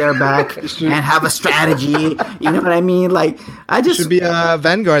to sit there back and have a strategy. You know what I mean? Like, I just... should be a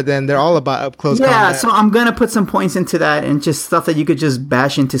Vanguard then. They're all about up close combat. Yeah, so I'm going to put some points into that and just stuff that you could just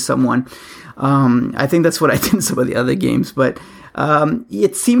bash into someone. I think that's what I did in some of the other games, but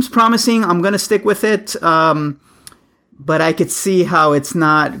it seems promising. I'm going to stick with it. But I could see how it's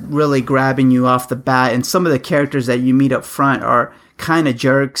not really grabbing you off the bat, and some of the characters that you meet up front are kind of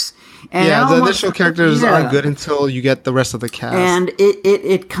jerks. And the initial characters aren't good until you get the rest of the cast. And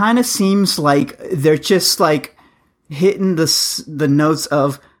it kind of seems like they're just like hitting the notes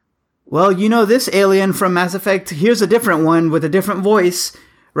of, well, this alien from Mass Effect, here's a different one with a different voice,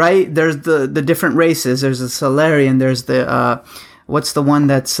 right? There's the different races. There's the Solarian. There's the, what's the one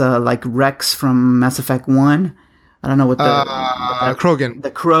that's like Rex from Mass Effect 1? I don't know what Krogan.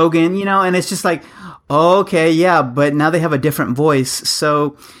 The Krogan, and it's just like, okay, yeah, but now they have a different voice.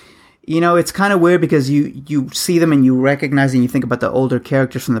 So, it's kind of weird because you see them and you recognize and you think about the older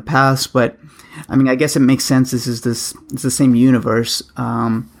characters from the past, but I mean, I guess it makes sense. It's the same universe.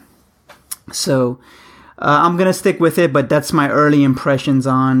 So, I'm going to stick with it, but that's my early impressions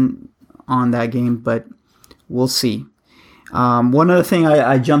on that game, but we'll see. One other thing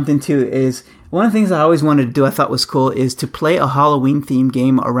I jumped into is, one of the things I always wanted to do, I thought was cool, is to play a Halloween-themed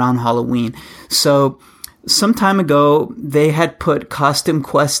game around Halloween. So, some time ago, they had put Costume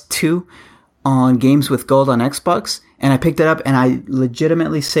Quest 2 on Games with Gold on Xbox, and I picked it up, and I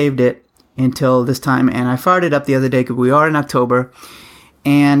legitimately saved it until this time, and I fired it up the other day, because we are in October,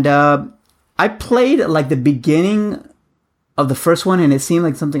 and I played, like, the beginning of the first one, and it seemed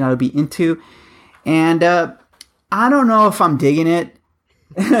like something I would be into, and I don't know if I'm digging it.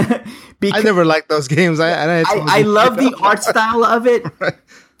 I never liked those games. I love the art style of it,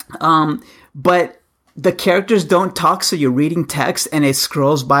 but the characters don't talk, so you're reading text and it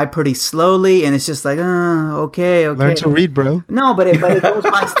scrolls by pretty slowly, and it's just like, okay. Learn to read, bro. No, but it goes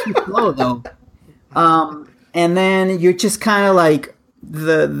by too slow though. And then you're just kind of like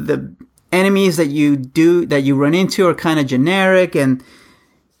the enemies that you run into are kind of generic, and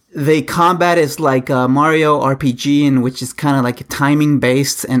the combat is like Mario RPG, and which is kind of like timing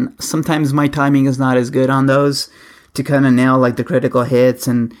based, and sometimes my timing is not as good on those to kind of nail like the critical hits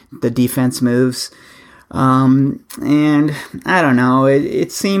and the defense moves. And I don't know,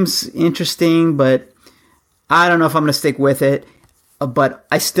 it seems interesting, but I don't know if I'm gonna stick with it. But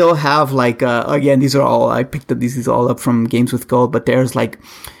I still have like again, I picked up these all up from Games with Gold, but there's like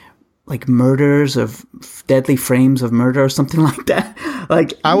murders of deadly frames of murder or something like that.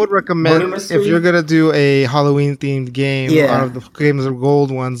 Like, I would recommend, if you're gonna do a Halloween themed game out of the Games of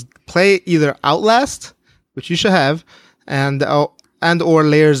Gold ones, play either Outlast, which you should have, and or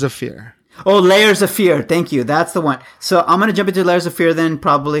Layers of Fear. Oh, Layers of Fear. Thank you. That's the one. So I'm gonna jump into Layers of Fear then,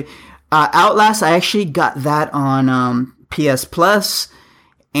 probably. Outlast, I actually got that on PS Plus,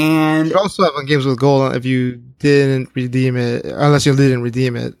 and you also have on Games with Gold if you didn't redeem it, unless you didn't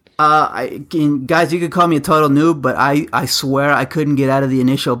redeem it. Guys, you could call me a total noob, but I swear I couldn't get out of the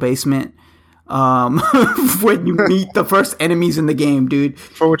initial basement when you meet the first enemies in the game, dude.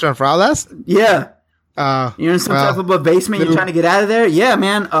 For which one? For Outlast? Yeah. You're in some type of a basement, you're trying to get out of there? Yeah,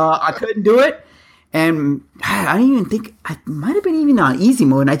 man. I couldn't do it. And I don't even think, I might have been even on easy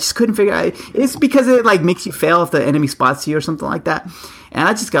mode, and I just couldn't figure out. It's because it like makes you fail if the enemy spots you or something like that. And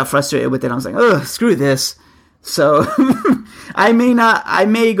I just got frustrated with it. I was like, ugh, screw this. So I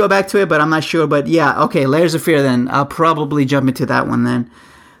may go back to it, but I'm not sure. But yeah, okay, Layers of Fear then. I'll probably jump into that one then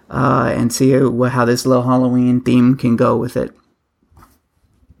and see how this little Halloween theme can go with it.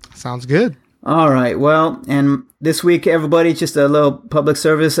 Sounds good. All right, well, and this week, everybody, just a little public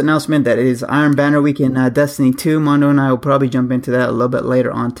service announcement that it is Iron Banner Week in Destiny 2. Mondo and I will probably jump into that a little bit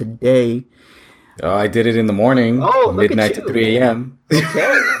later on today. I did it in the morning, midnight to 3 a.m.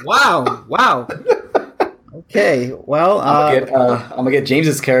 Okay, wow. Okay, well, I'm gonna get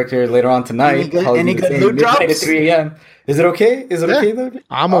James's character later on tonight. Any good loot drops? At 3 a.m. Is it okay? Is it okay though?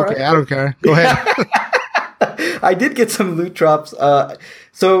 I'm okay. Right. I don't care. Go ahead. I did get some loot drops.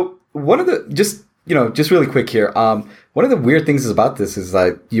 So one of the just really quick here. One of the weird things about this is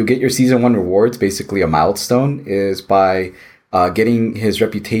that you get your season 1 rewards. Basically, a milestone is by getting his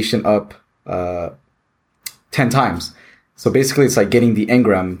reputation up 10 times. So basically, it's like getting the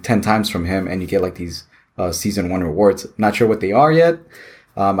engram 10 times from him, and you get like these season 1 rewards. Not sure what they are yet.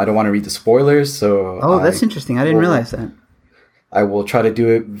 I don't want to read the spoilers. So that's interesting. I didn't realize that. I will try to do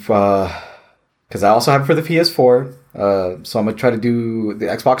it because I also have it for the PS4. So I'm gonna try to do the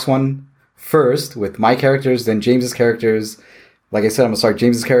Xbox One first with my characters, then James's characters. Like I said, I'm gonna start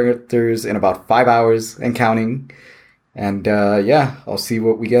James's characters in about 5 hours and counting. And I'll see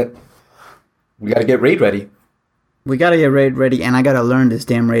what we get. We gotta get raid ready. We gotta get raid ready, and I gotta learn this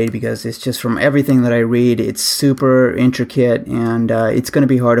damn raid because it's just from everything that I read, it's super intricate, and it's gonna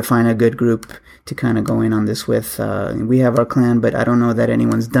be hard to find a good group to kind of go in on this with. We have our clan, but I don't know that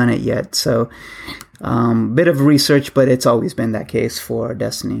anyone's done it yet. So, bit of research, but it's always been that case for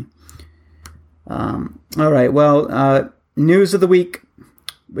Destiny. All right, well, news of the week.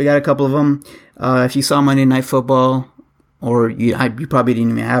 We got a couple of them. If you saw Monday Night Football, or you probably didn't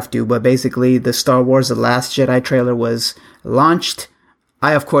even have to, but basically the Star Wars The Last Jedi trailer was launched.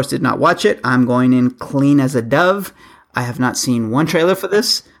 I, of course, did not watch it. I'm going in clean as a dove. I have not seen one trailer for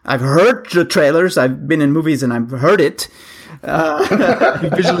this. I've heard the trailers. I've been in movies and I've heard it. You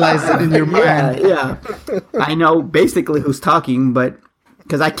visualize it in your mind. Yeah. I know basically who's talking, but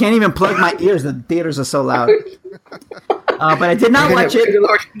because I can't even plug my ears. The theaters are so loud. But I did not watch it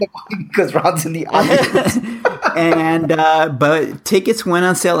because Rod's in the audience. But tickets went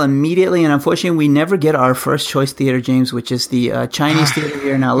on sale immediately, and unfortunately, we never get our first choice theater, James, which is the Chinese theater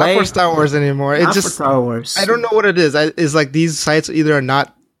here in LA. Not for Star Wars anymore. Not for Star Wars. I don't know what it is. It's like these sites either are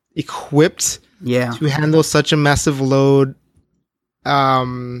not equipped to handle such a massive load.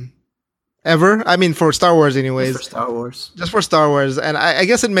 Ever. I mean, for Star Wars anyways. Just for Star Wars. And I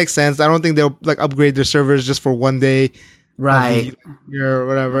guess it makes sense. I don't think they'll like upgrade their servers just for one day. Right. Or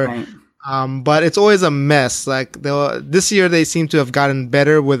whatever. Right. But it's always a mess. Like this year they seem to have gotten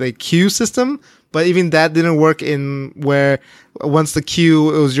better with a queue system, but even that didn't work in where once the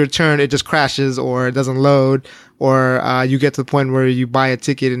queue, it was your turn, it just crashes or it doesn't load, or you get to the point where you buy a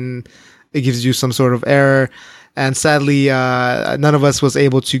ticket and it gives you some sort of error. And sadly, none of us was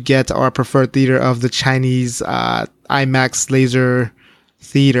able to get our preferred theater of the Chinese IMAX laser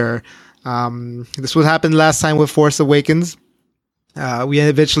theater. This would happen last time with Force Awakens. We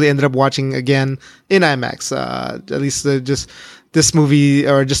eventually ended up watching again in IMAX. At least just this movie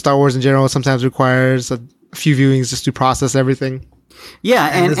or just Star Wars in general sometimes requires a few viewings just to process everything. Yeah,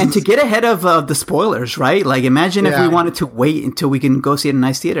 and to get ahead of the spoilers, right? Like, imagine if we wanted to wait until we can go see it in a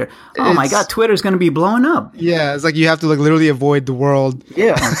nice theater. Oh my God, Twitter's going to be blowing up. Yeah, it's like you have to like literally avoid the world.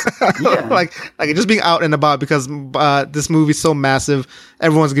 Yeah, like just being out and about because this movie's so massive.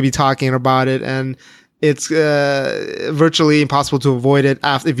 Everyone's going to be talking about it, and it's virtually impossible to avoid it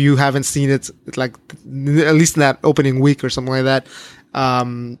if you haven't seen it. Like at least in that opening week or something like that.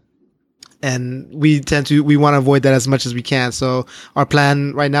 And we want to avoid that as much as we can. So our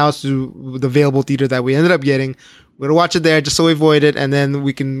plan right now is to the available theater that we ended up getting. We're going to watch it there just so we avoid it. And then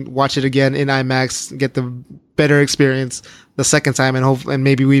we can watch it again in IMAX, get the better experience the second time. And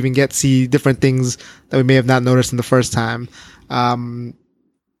maybe we even see different things that we may have not noticed in the first time.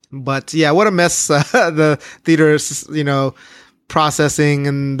 But yeah, what a mess. The theaters, processing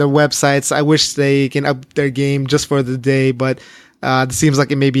and the websites. I wish they can up their game just for the day, but it seems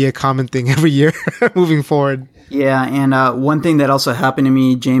like it may be a common thing every year moving forward. Yeah, and one thing that also happened to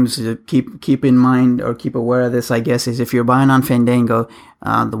me, James, keep in mind or keep aware of this, I guess, is if you're buying on Fandango,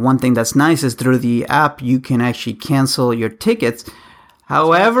 the one thing that's nice is through the app you can actually cancel your tickets.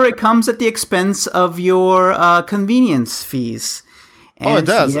 However, it comes at the expense of your convenience fees. And it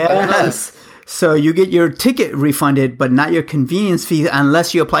does. Yes. So you get your ticket refunded, but not your convenience fee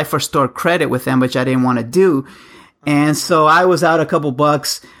unless you apply for store credit with them, which I didn't want to do. And so I was out a couple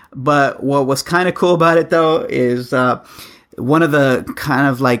bucks, but what was kind of cool about it though is one of the kind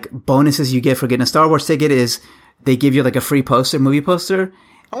of like bonuses you get for getting a Star Wars ticket is they give you like a free movie poster.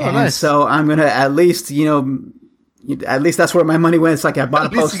 Oh, and nice. So I'm going to at least that's where my money went. It's like I bought a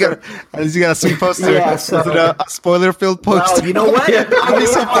poster. At least you got a sweet poster. Yeah, so, was it a spoiler-filled poster? Well, you know what?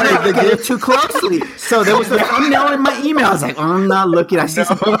 They did it too closely. So there was a thumbnail in my email. I was like, I'm not looking. I see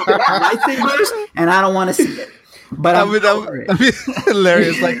some lightsabers, and I don't want to see it. But I mean,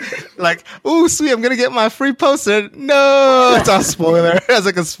 hilarious. Like, ooh, sweet, I'm gonna get my free poster. No, it's a spoiler. It's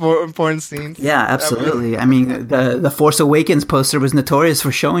like a important scene. Yeah, absolutely. I mean, the Force Awakens poster was notorious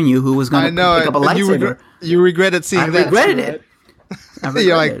for showing you who was going to pick up a lightsaber. You regretted seeing that. Regretted it.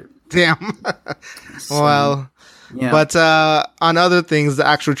 You're like, damn. Well. Yeah. But on other things, the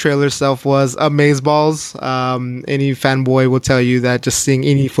actual trailer itself was amazeballs. Any fanboy will tell you that just seeing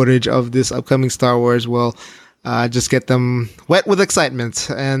any footage of this upcoming Star Wars will just get them wet with excitement.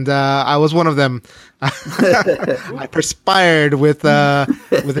 And I was one of them. I perspired with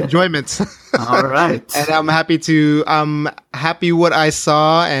enjoyment. All right. And I'm happy what I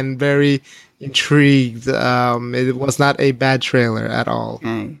saw and very intrigued. It was not a bad trailer at all.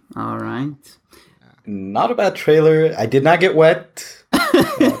 Okay. All right. Not a bad trailer. I did not get wet.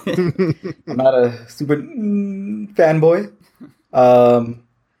 I'm not a super fanboy.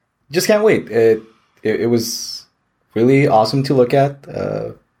 Just can't wait. It was really awesome to look at.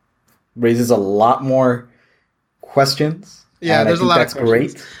 Raises a lot more questions. Yeah, there's a lot of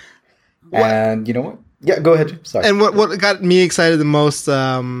questions. Great. And you know what? Yeah, go ahead. Sorry. And what got me excited the most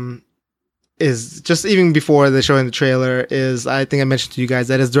is just even before the showing the trailer is I think I mentioned to you guys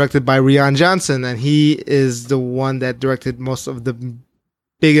that it's directed by Rian Johnson, and he is the one that directed most of the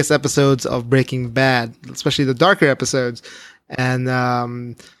biggest episodes of Breaking Bad, especially the darker episodes. And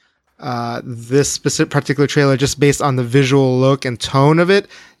this particular trailer, just based on the visual look and tone of it,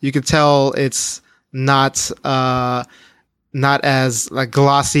 you could tell it's not as like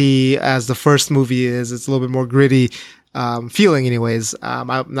glossy as the first movie is. It's a little bit more gritty. Feeling anyways.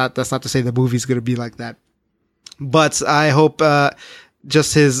 That's not to say the movie's going to be like that, but I hope,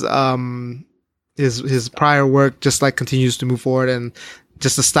 just his prior work just like continues to move forward, and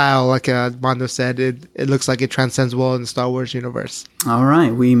just the style, like, Mondo said, it looks like it transcends well in the Star Wars universe. All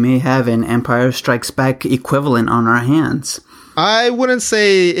right. We may have an Empire Strikes Back equivalent on our hands. I wouldn't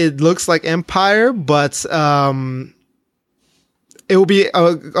say it looks like Empire, but, it would be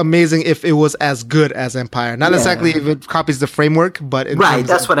amazing if it was as good as Empire. Not exactly if it copies the framework, but right.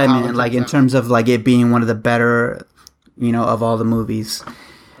 That's what I meant. Like in terms of like it being one of the better, of all the movies.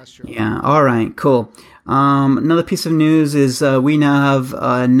 That's true. Yeah. All right. Cool. Another piece of news is we now have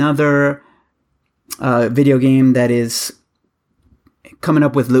another video game that is coming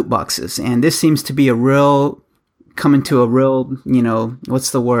up with loot boxes, and this seems to be coming to a real,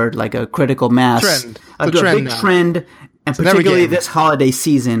 what's the word? Like a critical mass, trend. A big trend. And particularly this holiday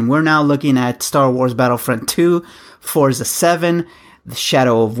season, we're now looking at Star Wars Battlefront 2, Forza 7, The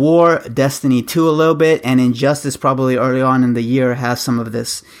Shadow of War, Destiny 2 a little bit, and Injustice probably early on in the year has some of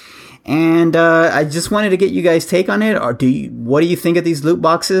this. And I just wanted to get you guys' take on it. Or what do you think of these loot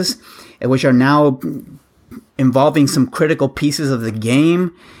boxes, which are now involving some critical pieces of the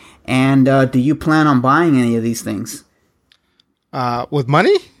game? And do you plan on buying any of these things? With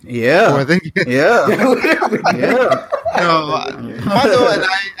money? Yeah. Yeah. Yeah. Mondo and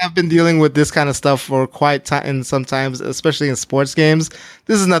I have been dealing with this kind of stuff for quite time, sometimes, especially in sports games.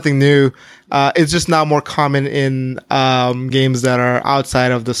 This is nothing new. It's just now more common in games that are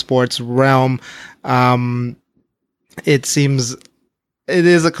outside of the sports realm. It seems it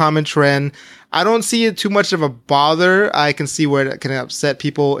is a common trend. I don't see it too much of a bother. I can see where it can upset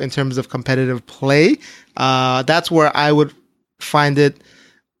people in terms of competitive play. That's where I would find it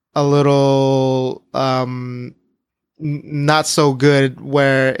a little not so good,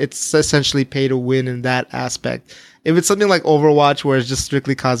 where it's essentially pay to win in that aspect. If it's something like Overwatch where it's just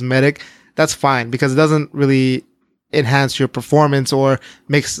strictly cosmetic, that's fine because it doesn't really enhance your performance or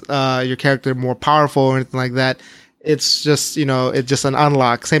makes your character more powerful or anything like that. It's just, it's just an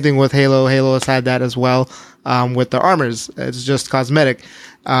unlock. Same thing with Halo. Halo has had that as well with the armors. It's just cosmetic.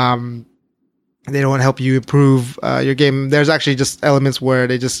 They don't help you improve your game. There's actually just elements where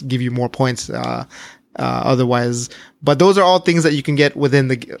they just give you more points otherwise. But those are all things that you can get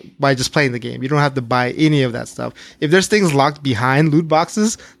by just playing the game. You don't have to buy any of that stuff. If there's things locked behind loot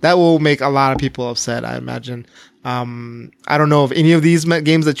boxes, that will make a lot of people upset, I imagine. I don't know if any of these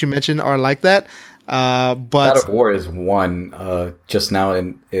games that you mentioned are like that. But God of War is one just now,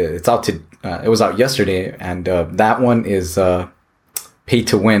 and it's out it was out yesterday, and that one is pay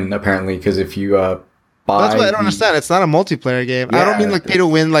to win apparently, because if you buy, that's what I don't understand. It's not a multiplayer game. Yeah, I don't mean like pay to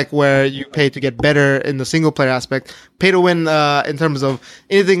win, like where you pay to get better in the single player aspect. Pay to win in terms of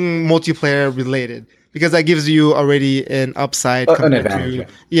anything multiplayer related, because that gives you already an upside, an advantage.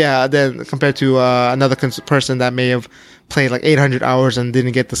 Then compared to another person that may have played like 800 hours and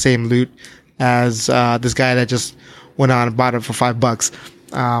didn't get the same loot as this guy that just went on and bought it for $5.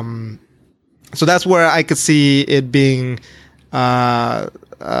 So that's where I could see it being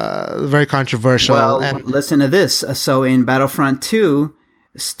very controversial. Well, listen to this. So in Battlefront 2,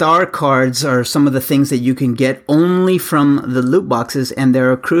 star cards are some of the things that you can get only from the loot boxes, and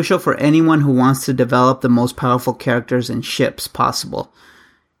they're crucial for anyone who wants to develop the most powerful characters and ships possible.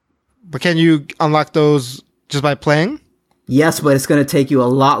 But can you unlock those just by playing? Yes, but it's going to take you a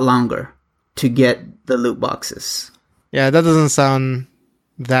lot longer to get the loot boxes. Yeah, that doesn't sound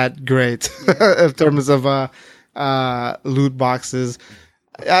that great in terms of loot boxes.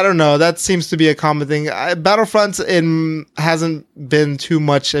 I don't know. That seems to be a common thing. Battlefront hasn't been too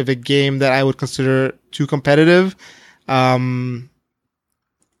much of a game that I would consider too competitive. I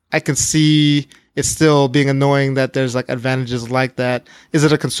can see it still being annoying that there's like advantages like that. Is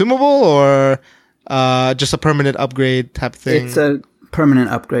it a consumable or just a permanent upgrade type thing? It's a permanent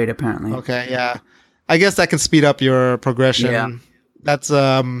upgrade, apparently. Okay, yeah. I guess that can speed up your progression. Yeah. That's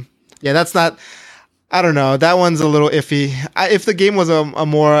that's not. I don't know. That one's a little iffy. If the game was a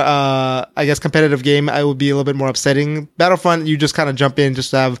more, I guess, competitive game, I would be a little bit more upsetting. Battlefront, you just kind of jump in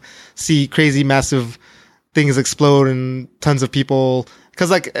just to see crazy, massive things explode and tons of people. Because,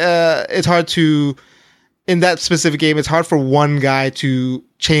 like, it's hard to, in that specific game, it's hard for one guy to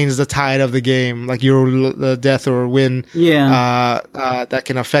change the tide of the game, like your death or win. Yeah. That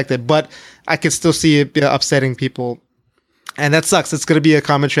can affect it. But I can still see it upsetting people. And that sucks. It's going to be a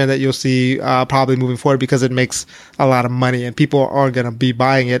common trend that you'll see probably moving forward because it makes a lot of money and people are going to be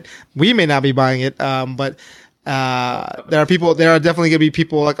buying it. We may not be buying it, but there are definitely going to be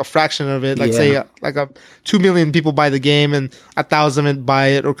people, like a fraction of it, like say like 2 million people buy the game and 1,000 buy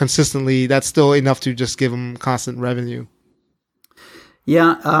it or consistently. That's still enough to just give them constant revenue.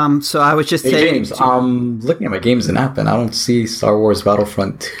 Yeah. So I was just saying, James, I'm looking at my games and app and I don't see Star Wars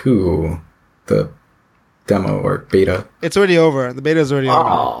Battlefront 2, the demo or beta. It's already over. The beta is already over.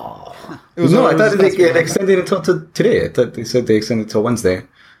 I thought they extended until today. I thought they said they extended until Wednesday.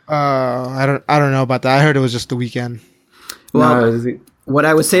 I don't know about that. I heard it was just the weekend. Well, what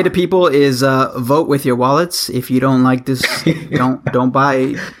I would say to people is vote with your wallets. If you don't like this, don't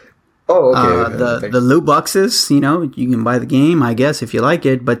buy. Oh, okay. The loot boxes. You can buy the game, I guess, if you like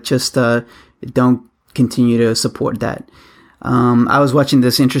it, but just don't continue to support that. I was watching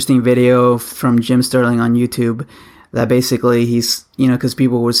this interesting video from Jim Sterling on YouTube that basically he's, because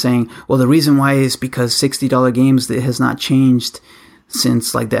people were saying, well, the reason why is because $60 games that has not changed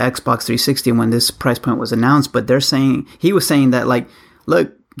since like the Xbox 360 when this price point was announced. But he was saying that like,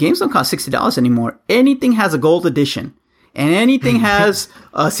 look, games don't cost $60 anymore. Anything has a gold edition and anything has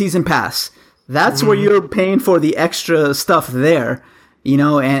a season pass. That's where you're paying for the extra stuff there.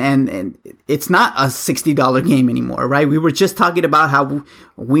 And it's not a $60 game anymore, right? We were just talking about how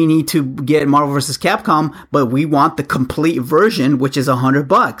we need to get Marvel vs. Capcom, but we want the complete version, which is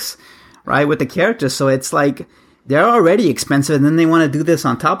 $100, right? With the characters. So it's like, they're already expensive and then they want to do this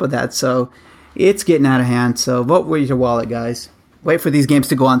on top of that. So it's getting out of hand. So vote with your wallet, guys. Wait for these games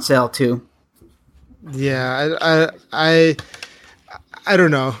to go on sale too. Yeah. I don't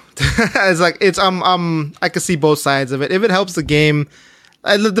know. It's like, I can see both sides of it. If it helps the game,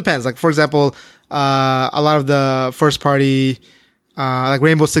 it depends. Like, for example, a lot of the first party, like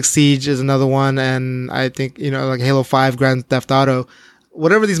Rainbow Six Siege is another one. And I think, like Halo 5, Grand Theft Auto,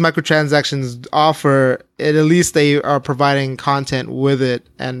 whatever these microtransactions offer, at least they are providing content with it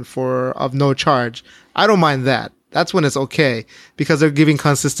and of no charge. I don't mind that. That's when it's okay because they're giving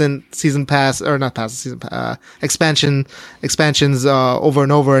consistent season pass or not pass season expansions over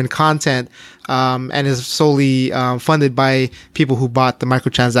and over and content, and is solely funded by people who bought the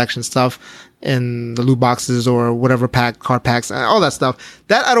microtransaction stuff in the loot boxes or whatever card packs, all that stuff.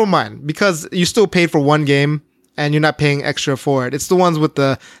 That I don't mind because you still paid for one game and you're not paying extra for it. It's the ones with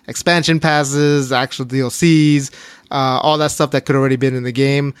the expansion passes, actual DLCs, all that stuff that could already been in the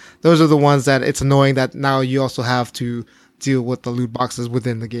game. Those are the ones that it's annoying that now you also have to deal with the loot boxes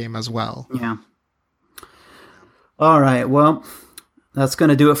within the game as well. Yeah. All right. Well, that's going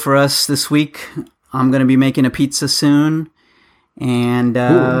to do it for us this week. I'm going to be making a pizza soon. And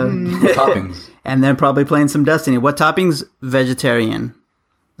toppings. And then probably playing some Destiny. What toppings? Vegetarian.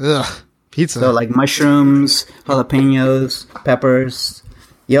 Ugh. Pizza. So like mushrooms, jalapenos, peppers.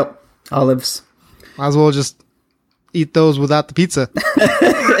 Yep. Olives. Might as well just eat those without the pizza.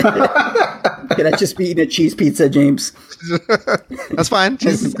 Could I just be eating a cheese pizza, James? That's fine.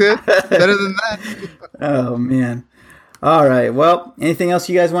 Cheese is good. Better than that. Oh, man. All right. Well, anything else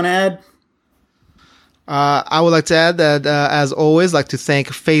you guys want to add? I would like to add that, as always, like to thank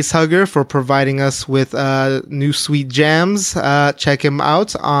Facehugger for providing us with new sweet jams. Check him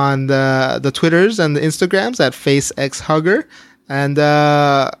out on the Twitters and the Instagrams at FaceXHugger. And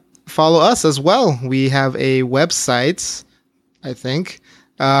follow us as well. We have a website, I think.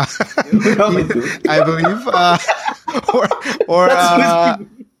 I believe.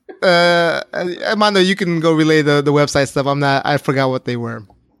 Mando, you can go relay the website stuff. I forgot what they were.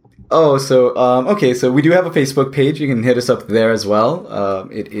 Oh, so okay, so we do have a Facebook page. You can hit us up there as well.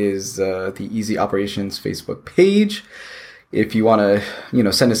 It is the Easy Operations Facebook page. If you want to,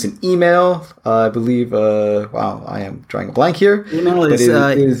 send us an email, I believe. Wow, I am drawing a blank here. Email is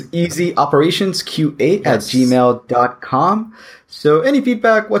easyoperationsqa@gmail.com. So any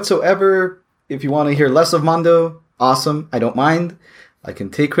feedback whatsoever. If you want to hear less of Mando, awesome. I don't mind. I can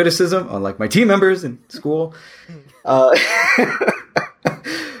take criticism, unlike my team members in school.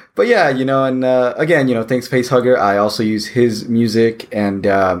 But yeah, and again, thanks Facehugger. I also use his music, and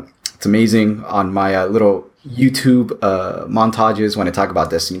it's amazing on my little YouTube montages when I talk about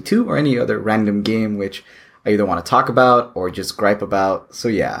Destiny 2 or any other random game which I either want to talk about or just gripe about. So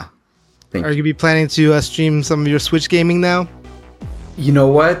yeah, thank you. Are you be planning to stream some of your Switch gaming now? You know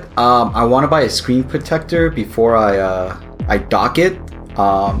what? I want to buy a screen protector before I dock it.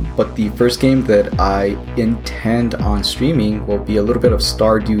 But the first game that I intend on streaming will be a little bit of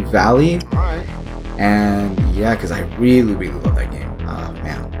Stardew Valley. All right. And yeah, because I really, really love that game.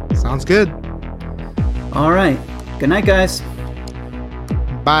 Man. Sounds good. All right. Good night, guys.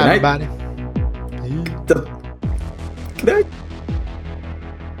 Bye, everybody. Good night.